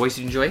me as always.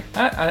 Did you enjoy?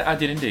 I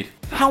did indeed.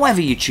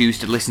 However you choose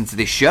to listen to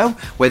this show,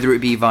 whether it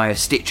be via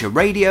Stitcher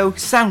Radio,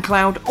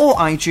 SoundCloud or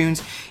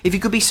iTunes, if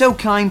you could be so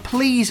kind,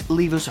 please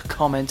leave us a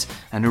comment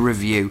and a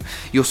review.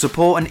 Your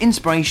support and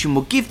inspiration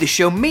will give the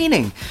show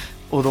meaning.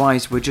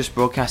 Otherwise, we're just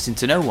broadcasting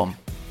to no one.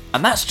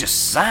 And that's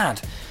just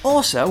sad.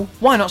 Also,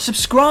 why not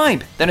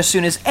subscribe? Then as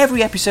soon as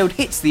every episode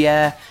hits the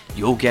air,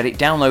 you'll get it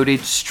downloaded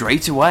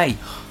straight away.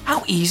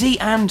 How easy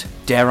and,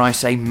 dare I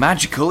say,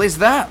 magical is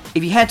that?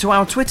 If you head to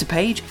our Twitter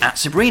page,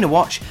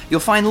 @SabrinaWatch, you'll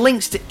find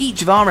links to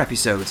each of our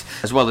episodes,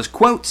 as well as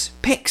quotes,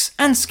 pics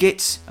and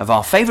skits of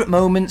our favourite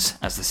moments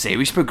as the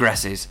series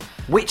progresses.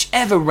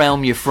 Whichever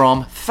realm you're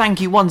from,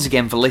 thank you once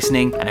again for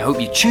listening, and I hope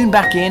you tune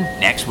back in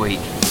next week.